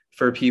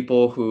for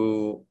people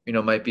who,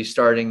 might be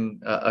starting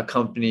a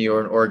company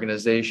or an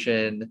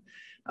organization.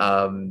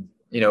 I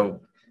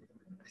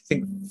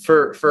think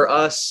for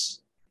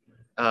us,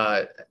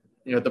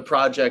 the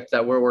project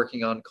that we're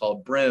working on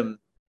called Brim,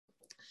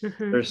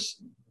 there's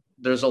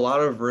a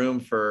lot of room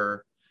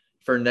for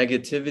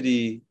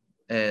negativity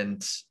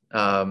and,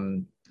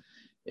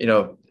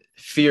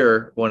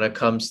 fear when it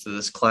comes to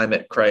this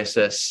climate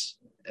crisis,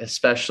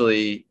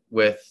 especially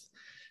with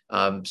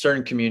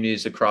certain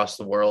communities across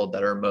the world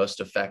that are most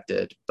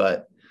affected.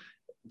 But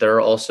there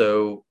are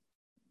also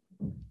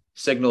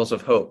signals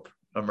of hope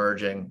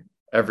emerging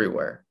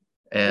everywhere.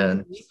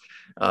 And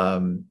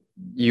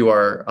you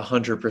are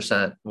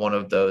 100% one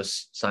of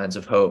those signs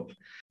of hope.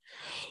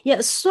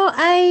 Yeah, so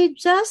I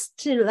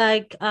just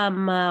like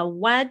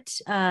what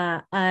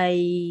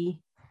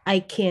I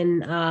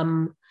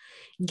can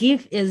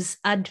give as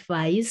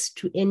advice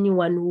to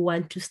anyone who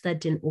want to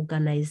start an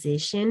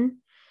organization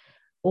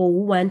or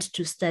who want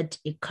to start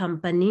a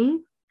company.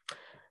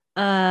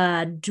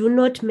 Do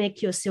not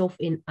make yourself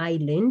an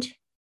island.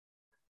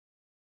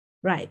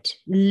 Right.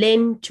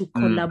 Learn to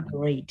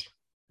collaborate.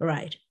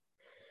 Right.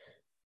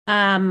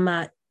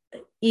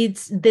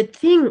 It's the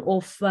thing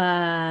of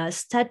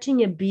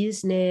starting a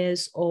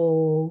business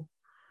or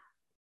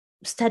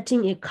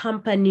starting a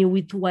company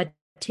with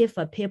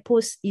whatever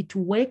purpose. It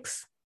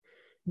works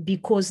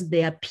because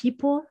there are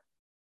people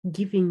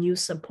giving you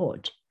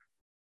support.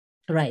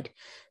 Right.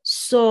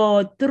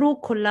 So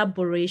through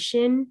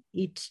collaboration,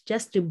 it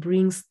just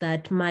brings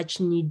that much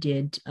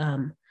needed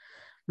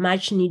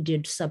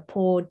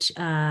support,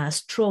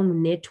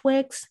 strong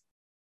networks.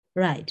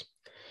 Right.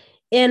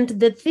 And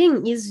the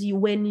thing is,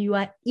 when you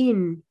are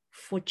in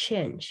for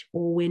change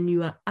or when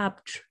you are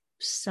up to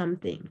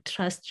something,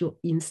 trust your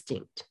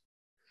instinct.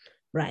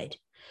 Right.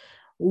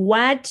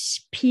 What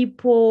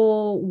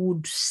people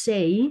would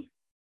say,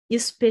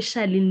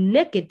 especially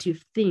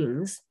negative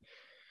things,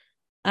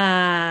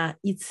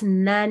 it's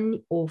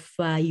none of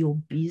your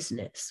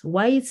business.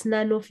 Why it's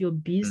none of your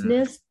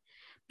business?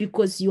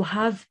 Because you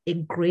have a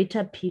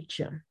greater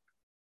picture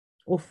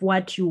of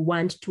what you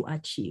want to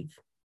achieve.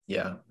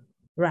 Yeah.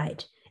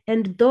 Right.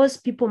 And those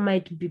people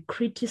might be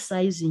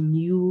criticizing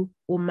you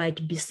or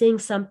might be saying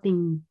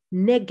something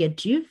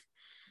negative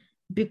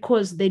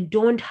because they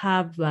don't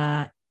have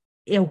a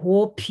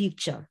whole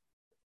picture,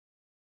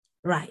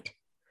 right,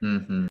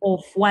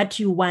 of what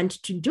you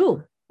want to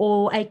do.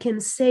 Or I can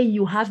say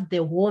you have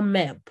the whole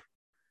map,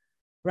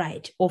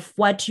 right, of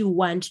what you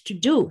want to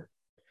do,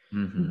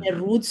 the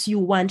routes you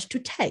want to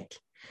take.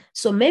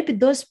 So maybe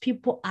those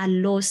people are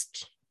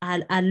lost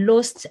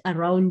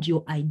around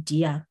your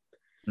idea.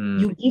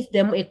 You give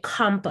them a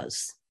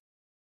compass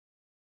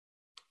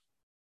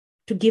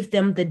to give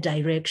them the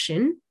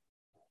direction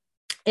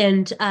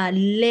and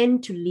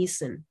learn to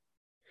listen.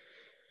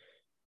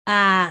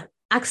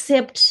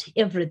 Accept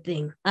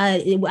everything.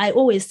 I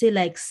always say,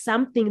 like,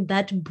 something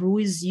that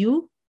bruises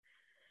you,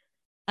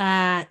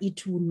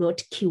 it will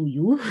not kill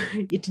you.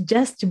 It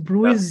just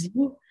bruises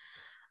you.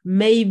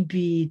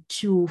 maybe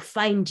to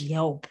find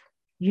help,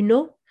 you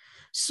know?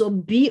 So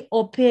be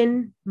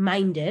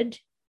open-minded,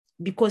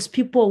 because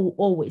people will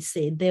always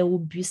say, there will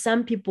be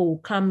some people who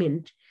come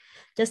in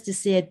just to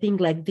say, I think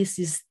like this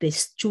is the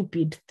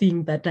stupid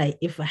thing that I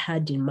ever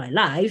had in my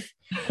life.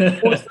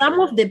 Or some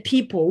of the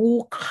people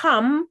who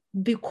come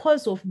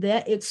because of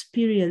their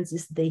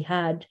experiences they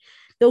had,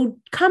 they'll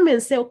come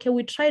and say, okay,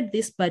 we tried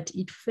this, but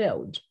it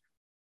failed,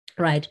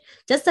 right?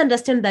 Just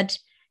understand that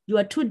you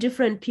are two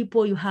different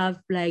people. You have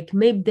like,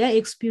 maybe their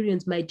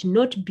experience might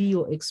not be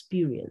your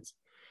experience,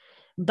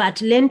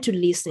 but learn to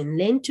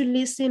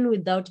listen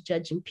without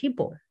judging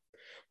people.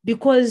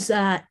 Because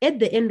at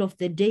the end of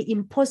the day,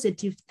 in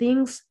positive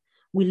things,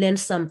 we learn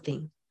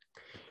something.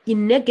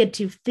 In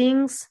negative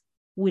things,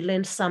 we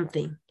learn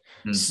something.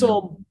 Mm-hmm.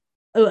 So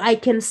I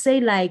can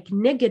say like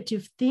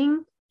negative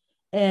thing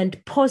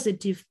and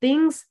positive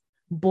things,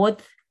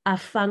 both are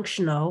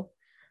functional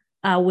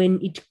when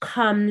it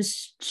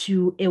comes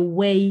to a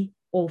way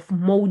of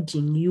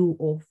molding you,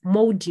 of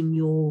molding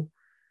your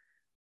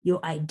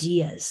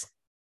ideas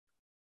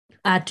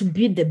to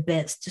be the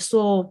best.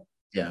 So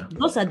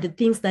those are the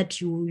things that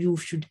you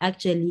should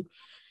actually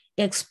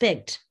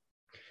expect,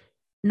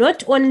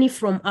 not only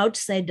from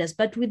outsiders,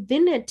 but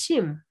within a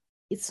team.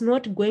 It's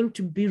not going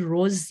to be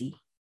rosy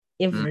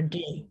every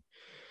day.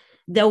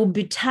 There will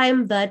be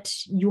time that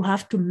you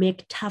have to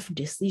make tough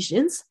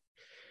decisions.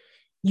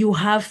 You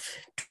have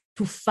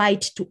to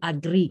fight to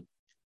agree,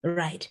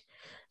 right?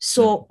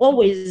 So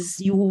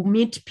always you will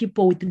meet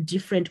people with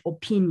different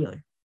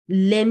opinion.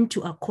 Learn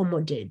to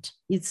accommodate.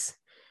 It's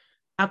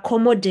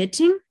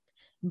accommodating,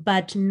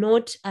 but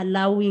not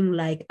allowing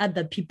like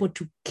other people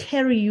to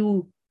carry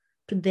you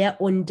to their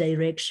own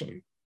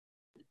direction.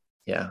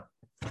 Yeah.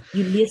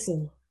 You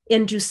listen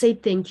and you say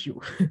thank you.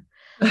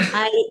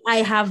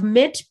 I have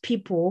met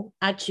people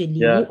actually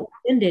who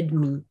offended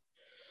me,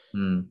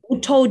 who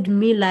told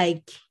me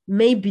like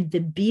maybe the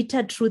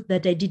bitter truth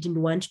that I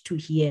didn't want to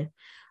hear,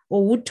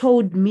 or who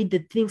told me the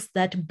things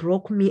that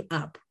broke me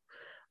up.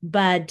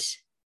 But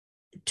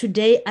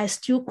today I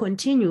still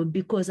continue,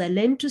 because I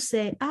learned to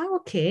say,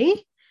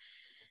 okay,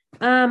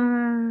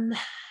 I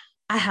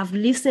have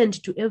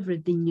listened to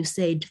everything you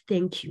said,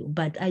 thank you,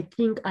 but I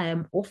think I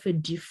am of a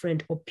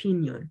different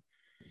opinion.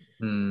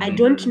 I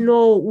don't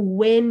know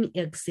when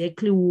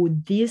exactly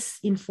would this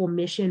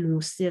information will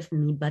save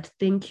me, but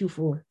thank you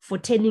for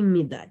telling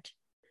me that.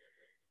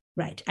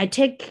 Right. I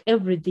take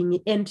everything,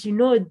 and you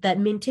know that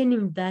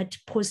maintaining that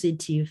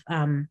positive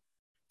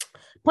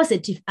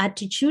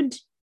attitude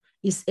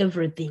is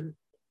everything.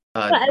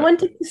 I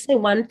wanted to say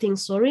one thing,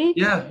 sorry.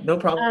 Yeah, no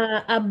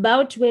problem.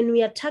 About when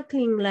we are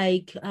tackling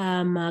like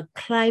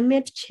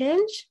climate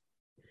change,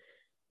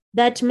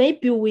 that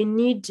maybe we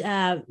need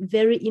a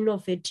very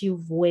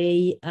innovative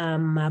way,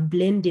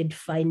 blended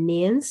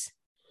finance,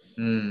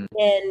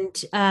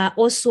 and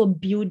also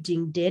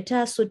building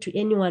data. So to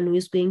anyone who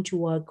is going to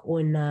work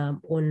on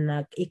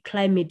a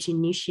climate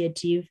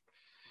initiative,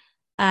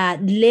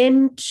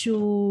 learn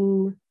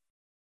to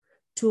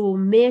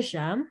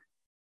measure.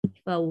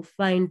 If I will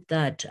find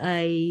that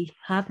I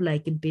have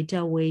like a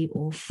better way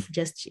of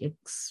just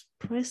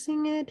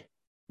expressing it.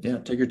 Yeah,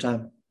 take your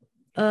time.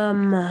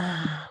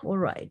 All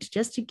right,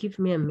 just to give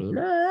me a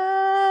minute.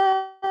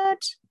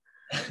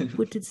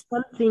 Put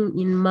something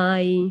in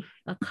my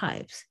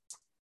archives,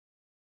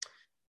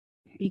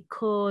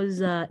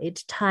 because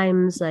at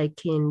times I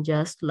can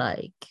just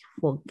like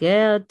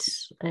forget.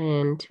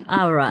 And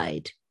all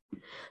right,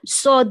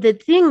 so the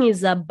thing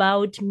is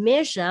about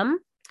measure,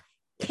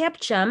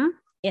 capture,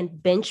 and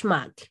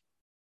benchmark.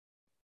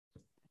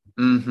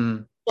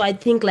 So I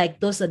think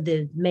like those are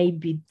the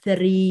maybe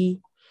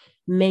three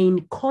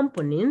main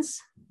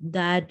components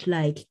that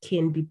like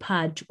can be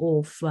part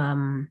of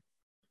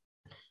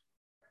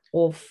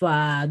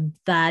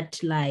that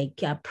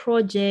like a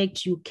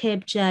project. You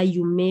capture,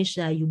 you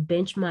measure, you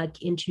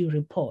benchmark, and you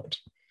report.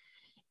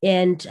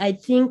 And I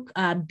think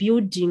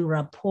building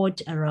rapport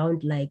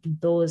around like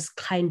those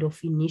kind of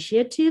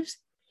initiatives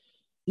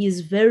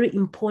is very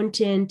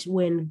important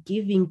when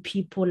giving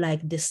people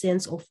like the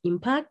sense of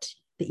impact,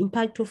 the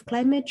impact of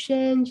climate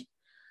change,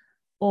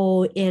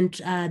 and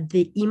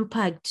the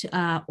impact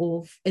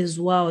of as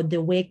well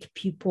the work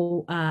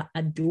people are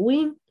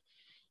doing,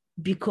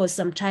 because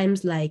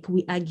sometimes like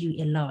we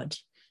argue a lot,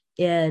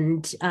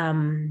 and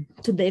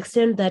to the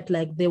extent that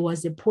like there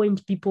was a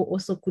point people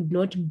also could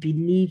not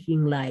believe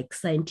in like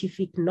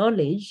scientific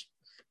knowledge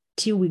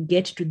till we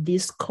get to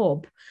this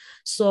COP.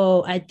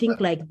 So I think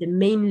like the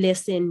main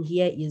lesson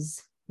here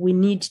is we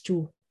need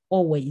to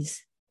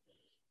always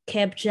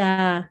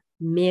capture,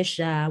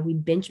 measure, we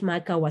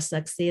benchmark our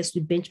success,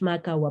 we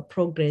benchmark our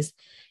progress,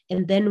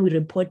 and then we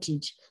report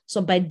it.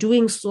 So by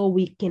doing so,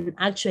 we can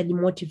actually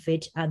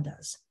motivate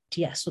others.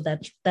 Yeah, so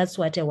that's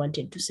what I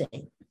wanted to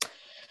say.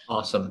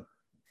 Awesome.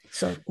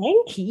 So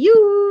thank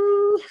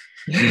you.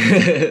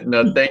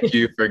 No, thank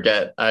you,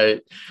 Forget.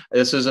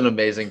 This was an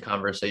amazing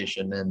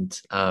conversation, and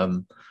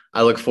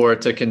I look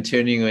forward to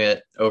continuing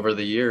it over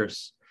the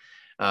years.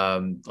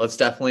 Let's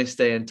definitely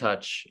stay in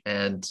touch,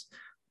 and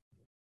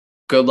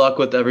good luck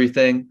with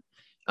everything.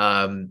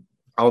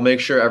 I'll make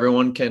sure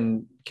everyone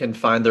can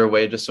find their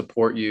way to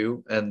support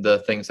you and the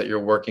things that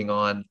you're working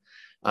on.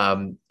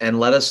 And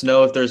let us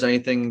know if there's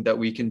anything that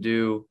we can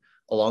do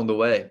along the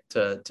way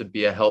to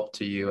be a help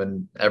to you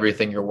and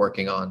everything you're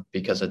working on,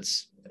 because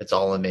it's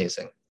all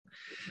amazing.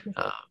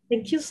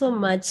 Thank you so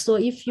much. So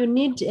if you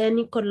need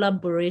any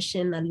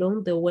collaboration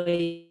along the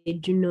way,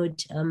 do not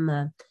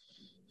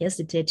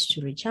hesitate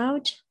to reach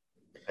out.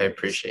 I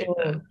appreciate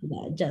that.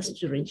 Yeah, just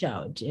to reach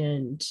out.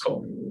 And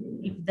Cool.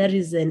 if there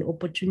is an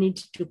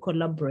opportunity to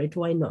collaborate,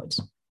 why not?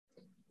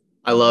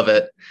 I love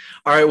it.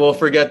 All right. Well,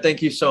 Forget,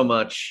 thank you so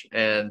much.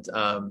 And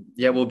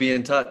yeah, we'll be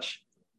in touch.